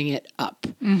ratcheting it up.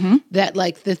 Mm-hmm. That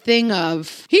like the thing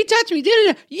of, he touched me,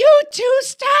 you two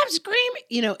stop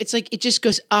screaming. It's like it just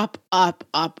goes up, up,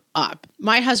 up, up.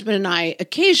 My husband and I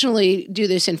occasionally do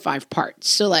this in 5 parts.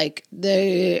 So like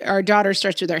our daughter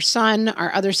starts with our son,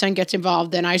 our other son gets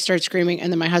involved, then I start screaming,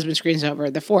 and then my husband screams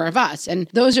over the 4 of us. And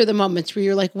those are the moments where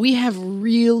you're like, we have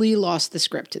really lost the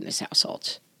script in this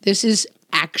household. This is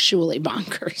actually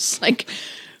bonkers. Like,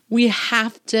 we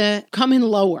have to come in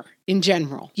lower in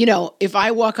general. If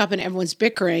I walk up and everyone's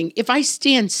bickering, if I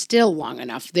stand still long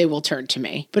enough, they will turn to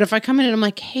me. But if I come in and I'm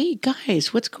like, hey,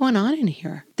 guys, what's going on in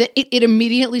here? That it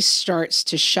immediately starts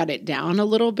to shut it down a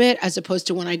little bit, as opposed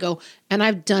to when I go, and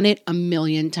I've done it a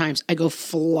million times. I go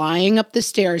flying up the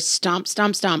stairs, stomp,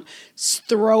 stomp, stomp,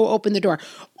 throw open the door.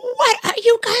 What are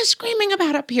you guys screaming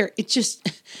about up here? It's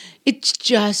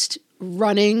just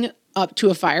running up to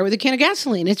a fire with a can of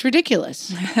gasoline. It's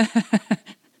ridiculous.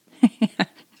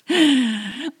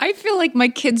 I feel like my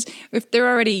kids, if they're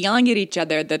already yelling at each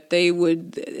other, that they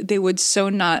would so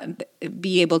not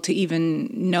be able to even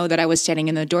know that I was standing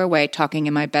in the doorway talking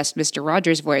in my best Mr.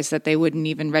 Rogers voice, that they wouldn't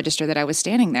even register that I was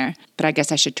standing there. But I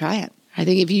guess I should try it. I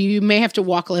think if you may have to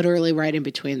walk literally right in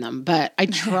between them, but I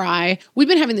try. We've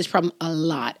been having this problem a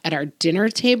lot at our dinner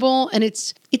table, and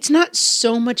it's not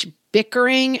so much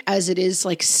bickering as it is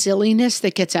like silliness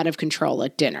that gets out of control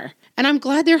at dinner. And I'm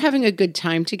glad they're having a good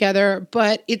time together,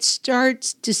 but it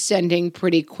starts descending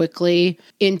pretty quickly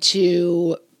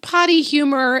into potty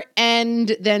humor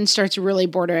and then starts really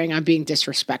bordering on being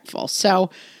disrespectful. So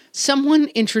someone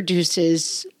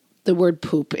introduces the word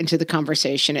poop into the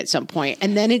conversation at some point,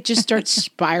 and then it just starts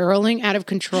spiraling out of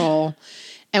control.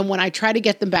 And when I try to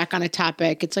get them back on a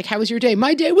topic, it's like, how was your day?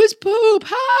 My day was poop.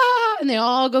 Ha! And they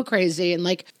all go crazy. And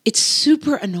like, it's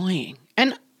super annoying.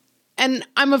 And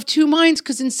I'm of 2 minds,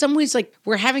 because in some ways, like,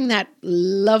 we're having that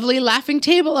lovely laughing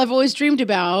table I've always dreamed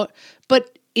about,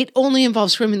 but it only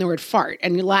involves screaming the word fart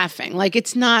and you're laughing. Like,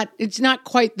 it's not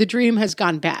quite, the dream has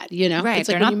gone bad, Right, it's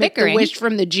like when you make the wish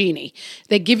from the genie.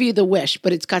 They give you the wish,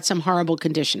 but it's got some horrible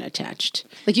condition attached.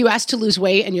 Like, you ask to lose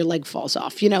weight and your leg falls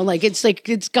off, like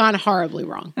it's gone horribly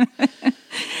wrong.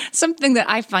 Something that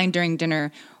I find during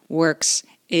dinner works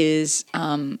is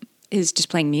just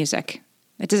playing music.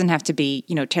 It doesn't have to be,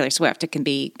 Taylor Swift. It can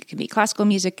be classical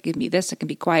music. It can be this. It can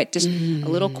be quiet. Just a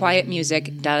little quiet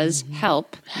music does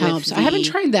help. Helps. I haven't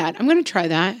tried that. I'm going to try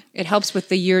that. It helps with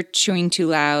the "you're chewing too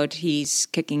loud, he's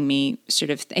kicking me" sort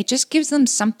of. It just gives them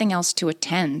something else to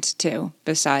attend to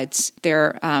besides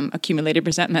their accumulated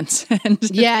resentments.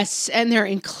 Yes, and their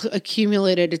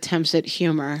accumulated attempts at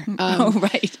humor.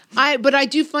 Right. But I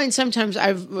do find sometimes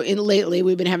lately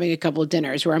we've been having a couple of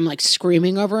dinners where I'm like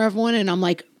screaming over everyone, and I'm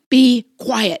like, be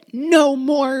quiet. No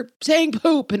more saying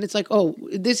poop. And it's like, oh,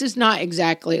 this is not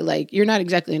exactly like, you're not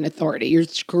exactly an authority. You're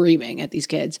screaming at these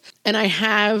kids. And I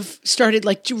have started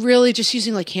like really just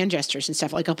using like hand gestures and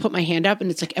stuff. Like I'll put my hand up and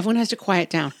it's like, everyone has to quiet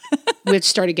down. We have to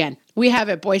start again. We have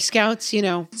at Boy Scouts,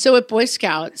 So at Boy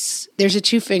Scouts, there's a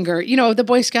 2-finger, the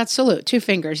Boy Scout salute, 2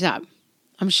 fingers up.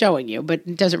 I'm showing you, but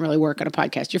it doesn't really work on a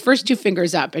podcast. Your first 2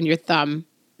 fingers up and your thumb,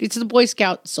 it's the Boy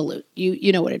Scout salute.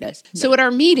 You know what it is. Yeah. So at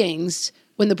our meetings,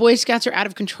 when the Boy Scouts are out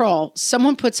of control,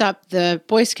 someone puts up the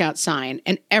Boy Scout sign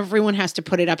and everyone has to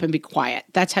put it up and be quiet.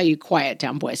 That's how you quiet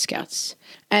down Boy Scouts.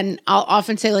 And I'll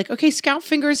often say like, okay, Scout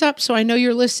fingers up so I know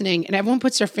you're listening. And everyone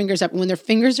puts their fingers up. And when their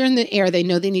fingers are in the air, they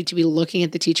know they need to be looking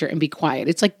at the teacher and be quiet.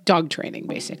 It's like dog training,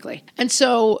 basically. And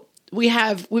so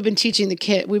we've been teaching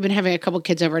we've been having a couple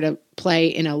kids over to play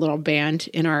in a little band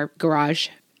in our garage.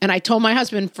 And I told my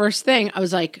husband first thing, I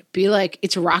was like,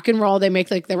 it's rock and roll. They make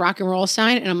like the rock and roll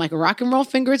sign. And I'm like, rock and roll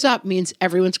fingers up means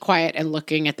everyone's quiet and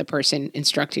looking at the person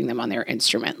instructing them on their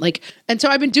instrument. And so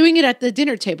I've been doing it at the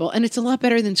dinner table and it's a lot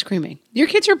better than screaming. Your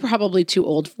kids are probably too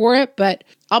old for it, but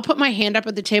I'll put my hand up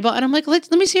at the table and I'm like, let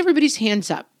me see everybody's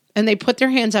hands up. And they put their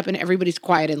hands up and everybody's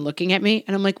quiet and looking at me.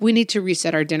 And I'm like, we need to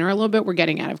reset our dinner a little bit. We're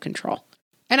getting out of control.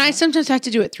 And I sometimes have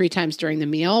to do it 3 times during the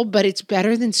meal, but it's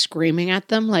better than screaming at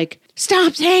them like,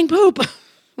 stop saying poop,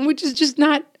 which is just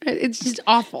it's just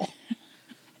awful.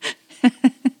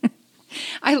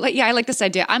 I like this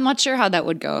idea. I'm not sure how that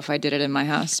would go if I did it in my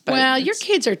house. But well, your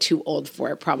kids are too old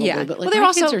for it probably, yeah. But like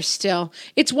my kids are still,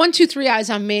 it's 1, 2, 3 eyes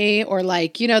on me or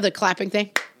like, the clapping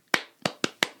thing.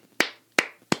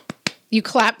 You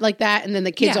clap like that and then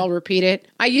the kids all repeat it.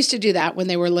 I used to do that when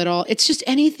they were little. It's just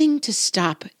anything to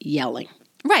stop yelling.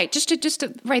 Right, just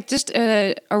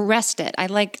arrest it. I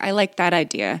like that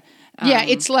idea. Yeah,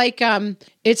 it's like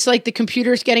the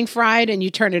computer's getting fried and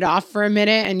you turn it off for a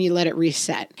minute and you let it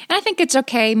reset. And I think it's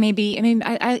okay. Maybe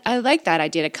I like that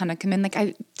idea to kind of come in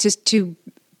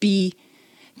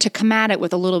to come at it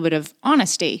with a little bit of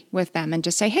honesty with them and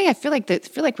just say, hey, I feel like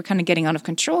we're kind of getting out of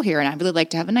control here, and I really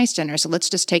like to have a nice dinner. So let's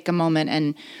just take a moment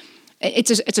and.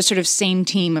 It's a sort of same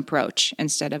team approach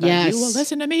instead of you will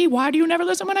listen to me. Why do you never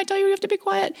listen when I tell you you have to be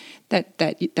quiet?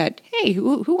 That hey,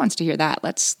 who wants to hear that?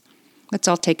 Let's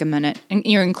all take a minute, and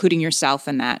you're including yourself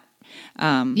in that.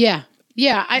 Yeah.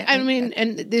 I mean,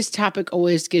 and this topic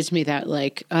always gives me that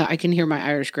like I can hear my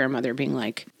Irish grandmother being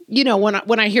like,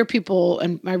 when I hear people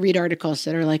and I read articles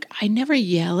that are like, I never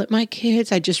yell at my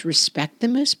kids. I just respect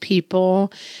them as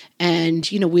people. And,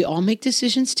 we all make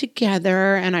decisions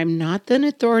together and I'm not an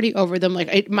authority over them.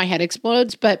 Like my head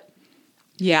explodes, but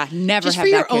yeah, never just have for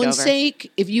your that kid own over.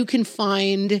 sake, if you can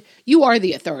you are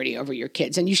the authority over your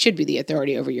kids and you should be the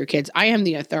authority over your kids. I am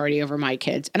the authority over my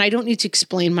kids and I don't need to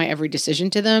explain my every decision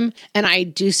to them. And I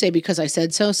do say because I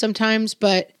said so sometimes,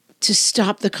 but to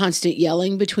stop the constant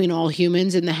yelling between all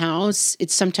humans in the house,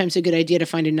 it's sometimes a good idea to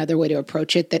find another way to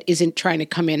approach it that isn't trying to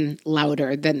come in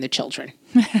louder than the children.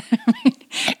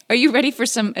 Are you ready for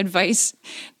some advice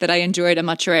that I enjoyed? I'm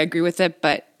not sure I agree with it,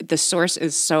 but the source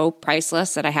is so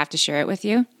priceless that I have to share it with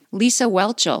you. Lisa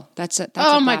Welchel. That's a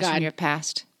blast from your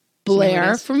past.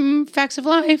 Blair from Facts of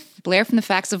Life. Blair from the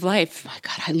Facts of Life. Oh my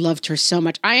God, I loved her so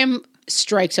much. I am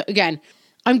striked. So again,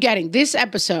 I'm getting this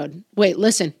episode. Wait,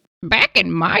 listen. Back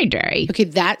in my day. Okay,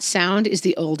 that sound is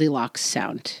the Oldilocks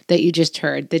sound that you just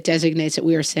heard that designates that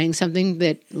we are saying something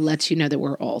that lets you know that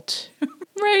we're old.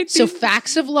 Right. So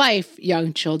Facts of Life,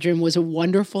 young children, was a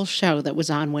wonderful show that was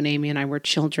on when Amy and I were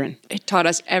children. It taught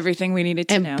us everything we needed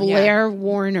to know. And Blair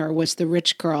Warner was the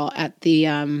rich girl at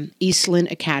the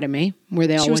Eastland Academy where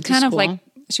they all went to school.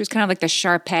 She was kind of like the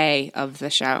Sharpay of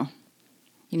the show.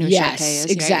 You know who yes, Sharpay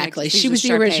is? Exactly. Yeah, she was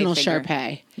the original figure.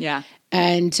 Sharpay. Yeah.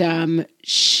 And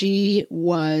she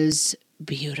was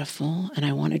beautiful, and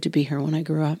I wanted to be her when I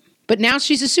grew up. But now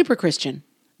she's a super Christian.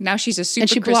 Now she's a super and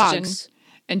she Christian. Blogs.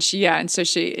 And she does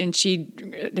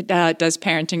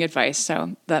parenting advice.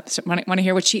 So want to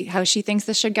hear how she thinks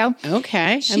this should go?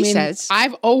 Okay. She says,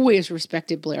 I've always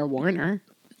respected Blair Warner.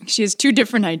 She has two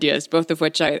different ideas, both of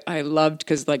which I loved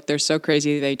because like they're so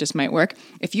crazy they just might work.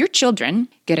 If your children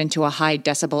get into a high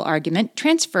decibel argument,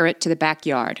 transfer it to the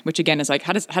backyard, which again is like,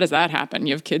 how does that happen?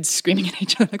 You have kids screaming at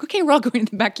each other like, okay, we're all going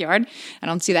to the backyard. I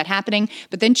don't see that happening.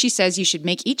 But then she says you should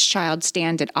make each child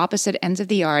stand at opposite ends of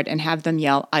the yard and have them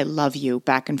yell, I love you,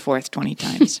 back and forth 20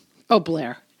 times. Oh,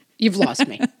 Blair, you've lost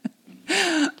me.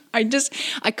 I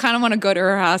kind of want to go to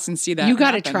her house and see that. You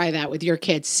got to try that with your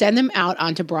kids. Send them out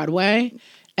onto Broadway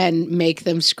and make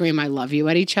them scream "I love you"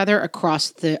 at each other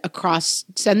across.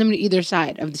 Send them to either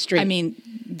side of the street. I mean,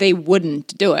 they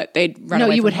wouldn't do it. They'd run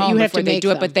away from home before they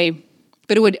do it.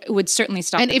 But it would certainly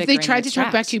stop. And the if they bickering tried in to its talk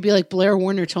tracks. back to you, be like, Blair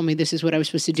Warner told me this is what I was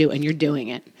supposed to do, and you're doing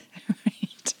it.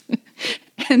 Right.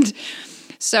 And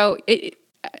so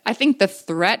I think the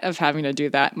threat of having to do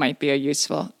that might be a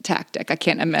useful tactic. I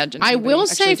can't imagine. I will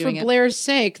say, for doing it. Blair's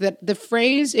sake, that the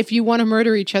phrase "if you want to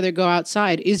murder each other, go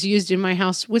outside" is used in my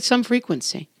house with some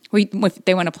frequency. If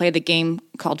they want to play the game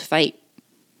called Fight.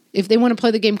 If they want to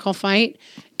play the game called Fight,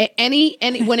 any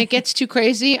when it gets too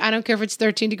crazy, I don't care if it's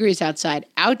 13 degrees outside.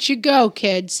 Out you go,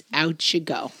 kids. Out you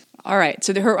go. All right.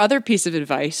 So her other piece of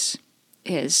advice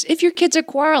is if your kids are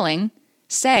quarreling,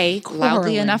 say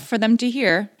loudly enough for them to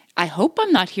hear, I hope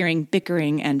I'm not hearing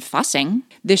bickering and fussing.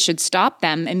 This should stop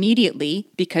them immediately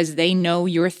because they know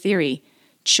your theory.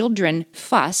 Children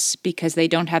fuss because they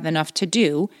don't have enough to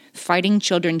do. Fighting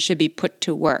children should be put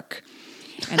to work.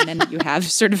 And then you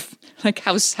have sort of like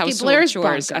household Blair's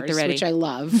chores at the ready. Which I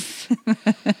love.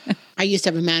 I used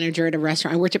to have a manager at a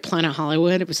restaurant. I worked at Planet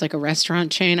Hollywood. It was like a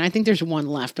restaurant chain. I think there's one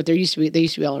left, but they used to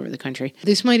be all over the country.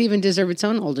 This might even deserve its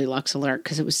own old deluxe alert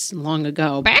because it was long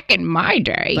ago. Back in my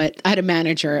day. But I had a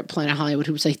manager at Planet Hollywood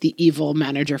who was like the evil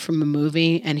manager from a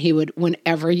movie, and he would,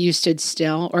 whenever you stood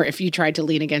still or if you tried to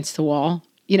lean against the wall,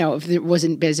 you know, if it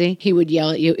wasn't busy, he would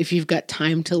yell at you, if you've got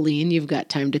time to lean, you've got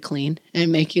time to clean,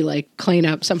 and make you like clean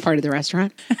up some part of the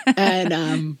restaurant.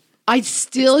 And I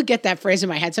still get that phrase in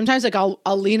my head. Sometimes like I'll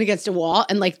lean against a wall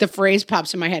and like the phrase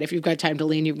pops in my head. If you've got time to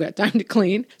lean, you've got time to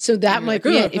clean. So that might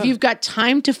be it. If you've got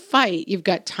time to fight, you've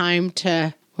got time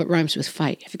to, what rhymes with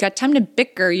fight? If you've got time to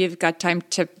bicker, you've got time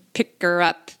to picker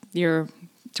up your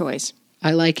toys.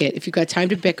 I like it. If you've got time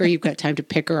to bicker, you've got time to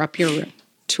picker up your room.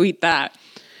 Tweet that.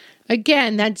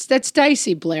 Again, that's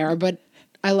dicey, Blair, but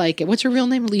I like it. What's her real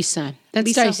name? Lisa. That's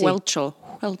Lisa dicey.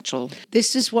 Welchel.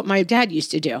 This is what my dad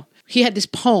used to do. He had this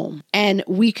poem, and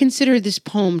we consider this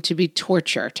poem to be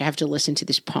torture, to have to listen to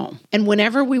this poem. And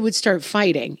whenever we would start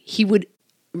fighting, he would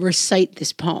recite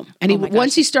this poem. And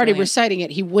once he started reciting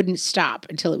it, he wouldn't stop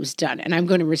until it was done. And I'm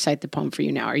going to recite the poem for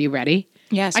you now. Are you ready?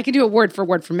 Yes. I can do it word for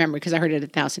word from memory because I heard it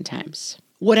 1,000 times.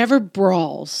 Whatever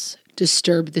brawls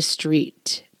disturb the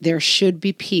street, there should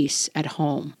be peace at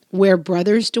home. Where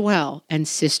brothers dwell and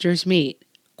sisters meet,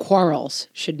 quarrels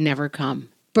should never come.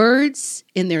 Birds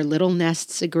in their little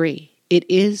nests agree. It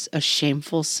is a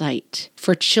shameful sight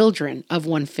for children of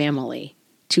one family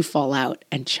to fall out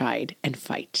and chide and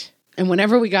fight. And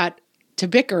whenever we got to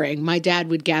bickering, my dad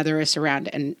would gather us around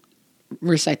and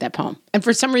recite that poem. And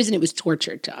for some reason, it was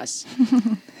torture to us.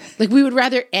 Like, we would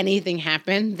rather anything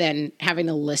happen than having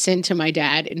to listen to my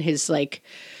dad in his, like,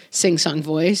 sing-song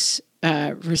voice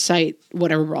recite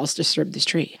whatever brawls disturb this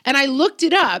tree. And I looked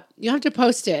it up. You'll have to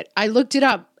post it. I looked it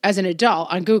up as an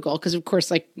adult on Google because, of course,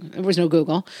 like, there was no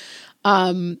Google.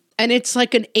 And it's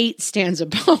like an 8 stanza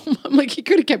poem. I'm like, you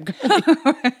could have kept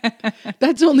going.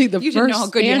 That's only the You first didn't know how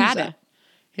good you had stanza.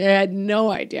 I had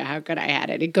no idea how good I had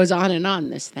it. It goes on and on,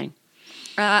 this thing.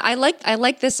 I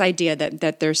like this idea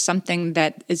that there's something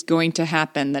that is going to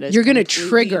happen that is You're going to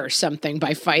trigger something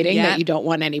by fighting that you don't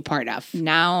want any part of.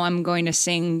 Now I'm going to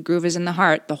sing "Groove Is in the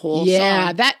Heart" the whole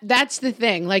Yeah, song. that's the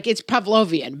thing. Like, it's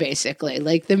Pavlovian, basically.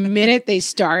 Like, the minute they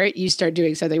start, you start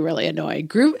doing something really annoying.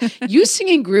 You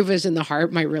singing "Groove Is in the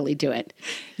Heart" might really do it.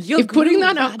 If putting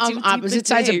that on opposite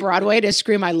sides of Broadway to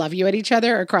scream "I love you" at each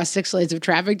other across 6 lanes of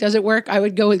traffic doesn't work, I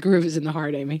would go with "Groove Is in the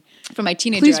Heart," Amy. For my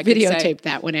teenager, Please I could videotape say,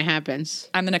 that when it happens.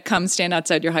 I'm going to come stand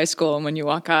outside your high school, and when you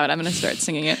walk out, I'm going to start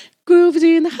singing it. Groove is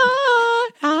in the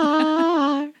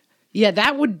heart. Yeah,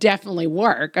 that would definitely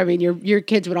work. I mean, your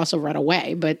kids would also run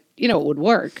away, but it would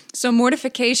work. So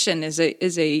mortification is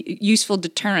a useful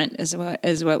deterrent, is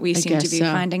what we seem to be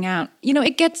finding out.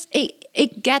 It gets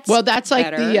well. That's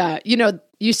better. like the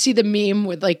you see the meme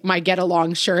with like my get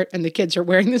along shirt, and the kids are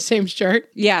wearing the same shirt.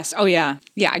 Yes. Oh yeah.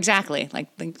 Yeah. Exactly. Like,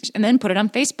 and then put it on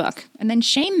Facebook, and then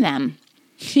shame them.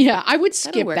 Yeah, I would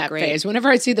skip that great. phase. Whenever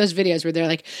I see those videos where they're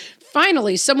like,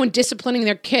 finally, someone disciplining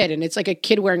their kid, and it's like a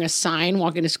kid wearing a sign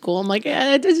walking to school, I'm like,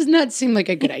 it does not seem like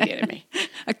a good idea to me.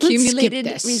 Accumulated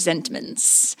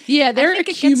resentments. Yeah, they're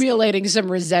accumulating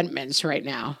some resentments right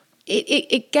now.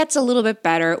 It gets a little bit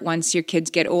better once your kids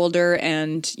get older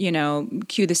and,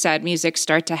 cue the sad music,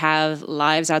 start to have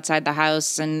lives outside the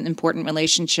house and important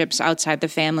relationships outside the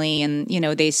family. And,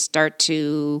 they start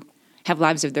to have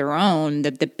lives of their own.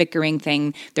 The bickering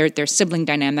thing, their sibling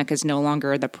dynamic is no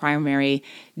longer the primary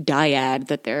dyad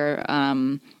that they're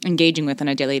engaging with on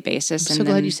a daily basis. I'm so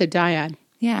glad you said dyad.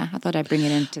 Yeah, I thought I'd bring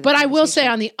it into the But I will say,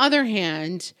 on the other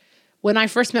hand, when I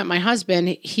first met my husband,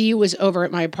 he was over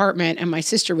at my apartment and my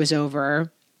sister was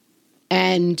over.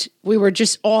 And we were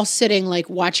just all sitting, like,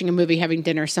 watching a movie, having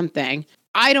dinner or something.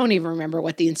 I don't even remember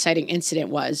what the inciting incident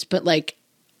was. But, like,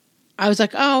 I was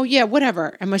like, oh, yeah,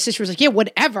 whatever. And my sister was like, yeah,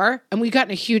 whatever. And we got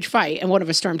in a huge fight. And one of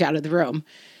us stormed out of the room.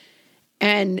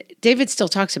 And David still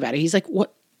talks about it. He's like,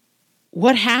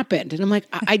 what happened? And I'm like,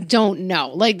 I don't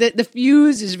know. Like, the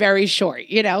fuse is very short,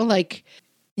 like...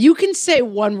 You can say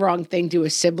one wrong thing to a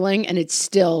sibling and it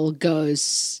still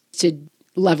goes to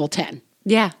level 10.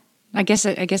 Yeah, I guess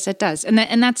it does. And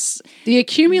that's the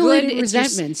accumulated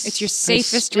resentments. It's your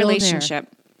safest relationship.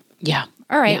 There. Yeah.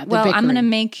 All right. Yeah, well, I'm going to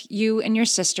make you and your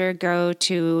sister go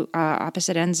to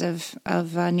opposite ends of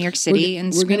New York City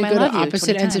and scream I love you. We're going to go to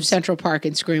opposite ends of Central Park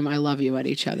and scream I love you at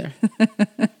each other.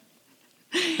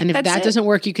 And if that doesn't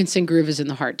work, you can sing "Groove Is in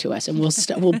the Heart" to us, and we'll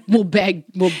beg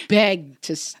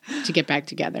to get back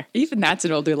together. Even that's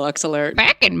an old deluxe alert.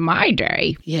 Back in my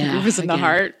day, yeah, "Groove Is in the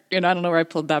Heart." I don't know where I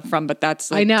pulled that from, but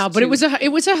that's I know. But it was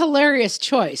a hilarious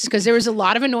choice because there was a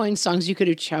lot of annoying songs you could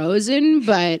have chosen,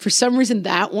 but for some reason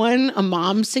that one, a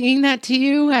mom singing that to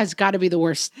you, has got to be the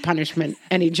worst punishment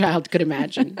any child could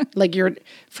imagine. Like you're a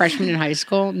freshman in high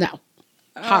school, no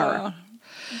horror.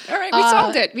 All right,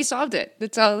 we solved it.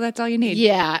 That's all you need.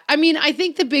 Yeah. I mean, I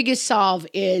think the biggest solve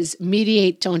is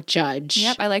mediate, don't judge.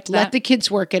 Yep, I liked that. Let the kids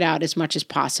work it out as much as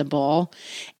possible.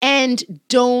 And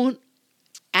don't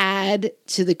add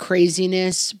to the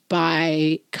craziness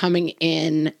by coming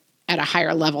in at a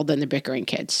higher level than the bickering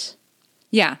kids.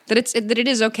 Yeah, that it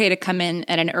is okay to come in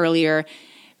at an earlier.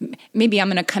 Maybe I'm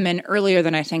going to come in earlier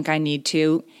than I think I need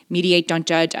to. Mediate, don't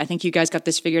judge. I think you guys got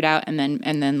this figured out, and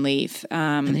then leave.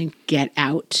 And then get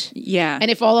out. Yeah.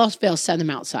 And if all else fails, send them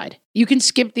outside. You can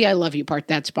skip the "I love you" part.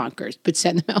 That's bonkers. But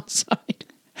send them outside.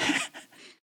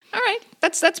 All right.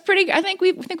 That's pretty. I think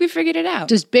we figured it out.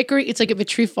 Does bickering? It's like if a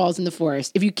tree falls in the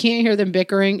forest. If you can't hear them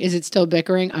bickering, is it still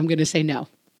bickering? I'm going to say no.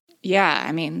 Yeah.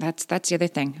 I mean, that's the other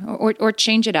thing. Or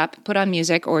change it up. Put on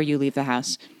music, or you leave the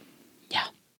house. Yeah.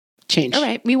 Change. All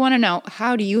right. We want to know,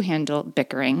 how do you handle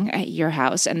bickering at your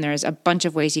house? And there's a bunch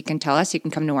of ways you can tell us. You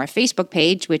can come to our Facebook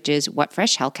page, which is What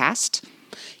Fresh Hellcast.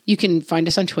 You can find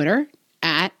us on Twitter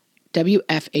at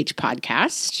WFH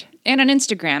Podcast. And on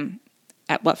Instagram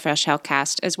at What Fresh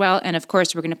Hellcast as well. And of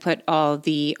course, we're going to put all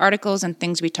the articles and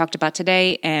things we talked about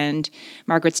today and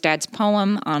Margaret's dad's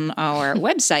poem on our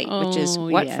website, which is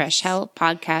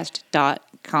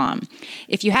whatfreshhellpodcast.com.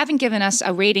 If you haven't given us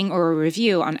a rating or a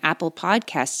review on Apple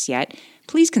Podcasts yet,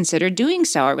 please consider doing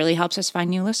so. It really helps us find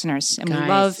new listeners. And we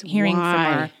love hearing from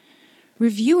our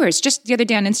reviewers. Just the other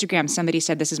day on Instagram, somebody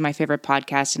said, "This is my favorite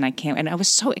podcast," and I was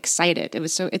so excited.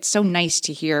 It's so nice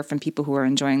to hear from people who are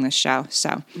enjoying this show.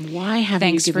 So why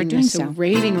haven't you given us a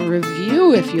rating or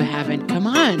review if you haven't? Come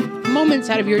on,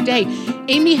 moments out of your day.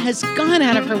 Amy has gone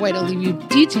out of her way to leave you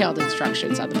detailed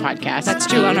instructions on the podcast. That's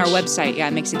true, on our website. Yeah,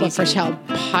 it makes it easy.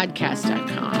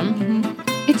 WhatFreshHellPodcast.com.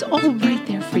 Mm-hmm. It's all right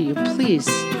there for you. Please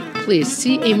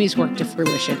see Amy's work to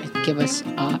fruition and give us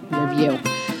a review.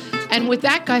 And with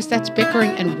that, guys, that's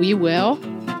bickering, and we will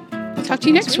talk to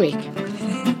you next week.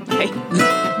 Bye.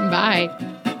 Bye.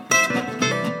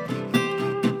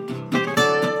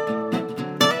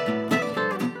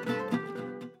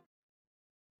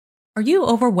 Are you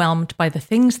overwhelmed by the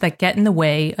things that get in the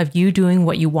way of you doing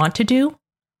what you want to do?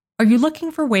 Are you looking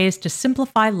for ways to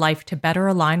simplify life to better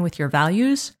align with your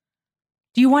values?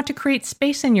 Do you want to create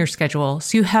space in your schedule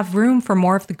so you have room for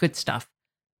more of the good stuff?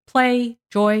 Play,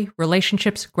 joy,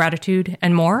 relationships, gratitude,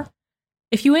 and more?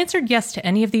 If you answered yes to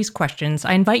any of these questions,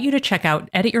 I invite you to check out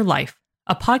Edit Your Life,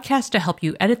 a podcast to help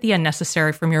you edit the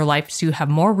unnecessary from your life so you have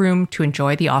more room to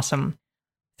enjoy the awesome.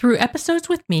 Through episodes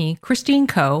with me, Christine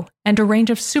Coe, and a range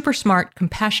of super smart,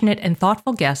 compassionate, and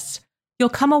thoughtful guests, you'll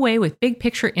come away with big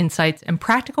picture insights and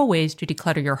practical ways to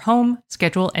declutter your home,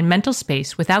 schedule, and mental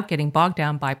space without getting bogged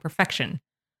down by perfection.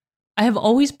 I have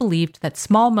always believed that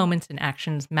small moments and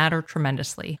actions matter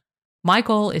tremendously. My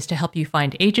goal is to help you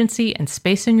find agency and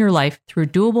space in your life through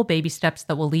doable baby steps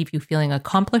that will leave you feeling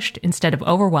accomplished instead of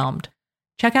overwhelmed.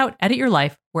 Check out Edit Your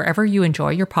Life wherever you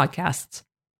enjoy your podcasts.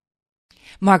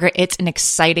 Margaret, it's an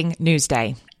exciting news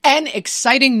day. An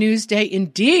exciting news day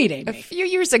indeed, Amy. A few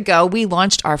years ago, we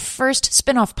launched our first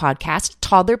spin-off podcast,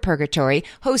 Toddler Purgatory,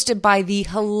 hosted by the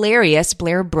hilarious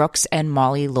Blair Brooks and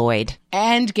Molly Lloyd.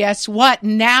 And guess what?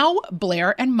 Now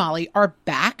Blair and Molly are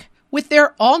back with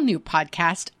their all-new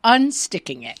podcast,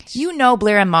 Unsticking It. You know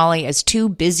Blair and Molly as two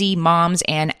busy moms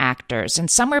and actors,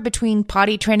 and somewhere between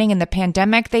potty training and the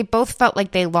pandemic, they both felt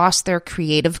like they lost their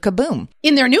creative kaboom.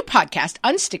 In their new podcast,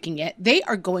 Unsticking It, they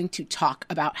are going to talk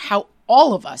about how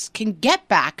all of us can get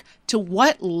back to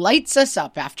what lights us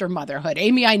up after motherhood.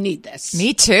 Amy, I need this.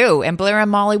 Me too. And Blair and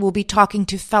Molly will be talking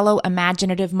to fellow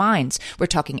imaginative minds. We're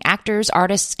talking actors,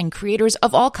 artists, and creators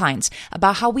of all kinds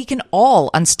about how we can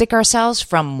all unstick ourselves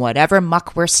from whatever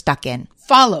muck we're stuck in.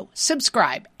 Follow,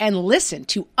 subscribe, and listen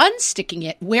to Unsticking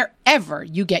It wherever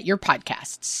you get your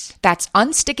podcasts. That's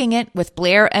Unsticking It with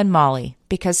Blair and Molly,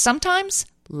 because sometimes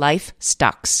life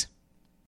stucks.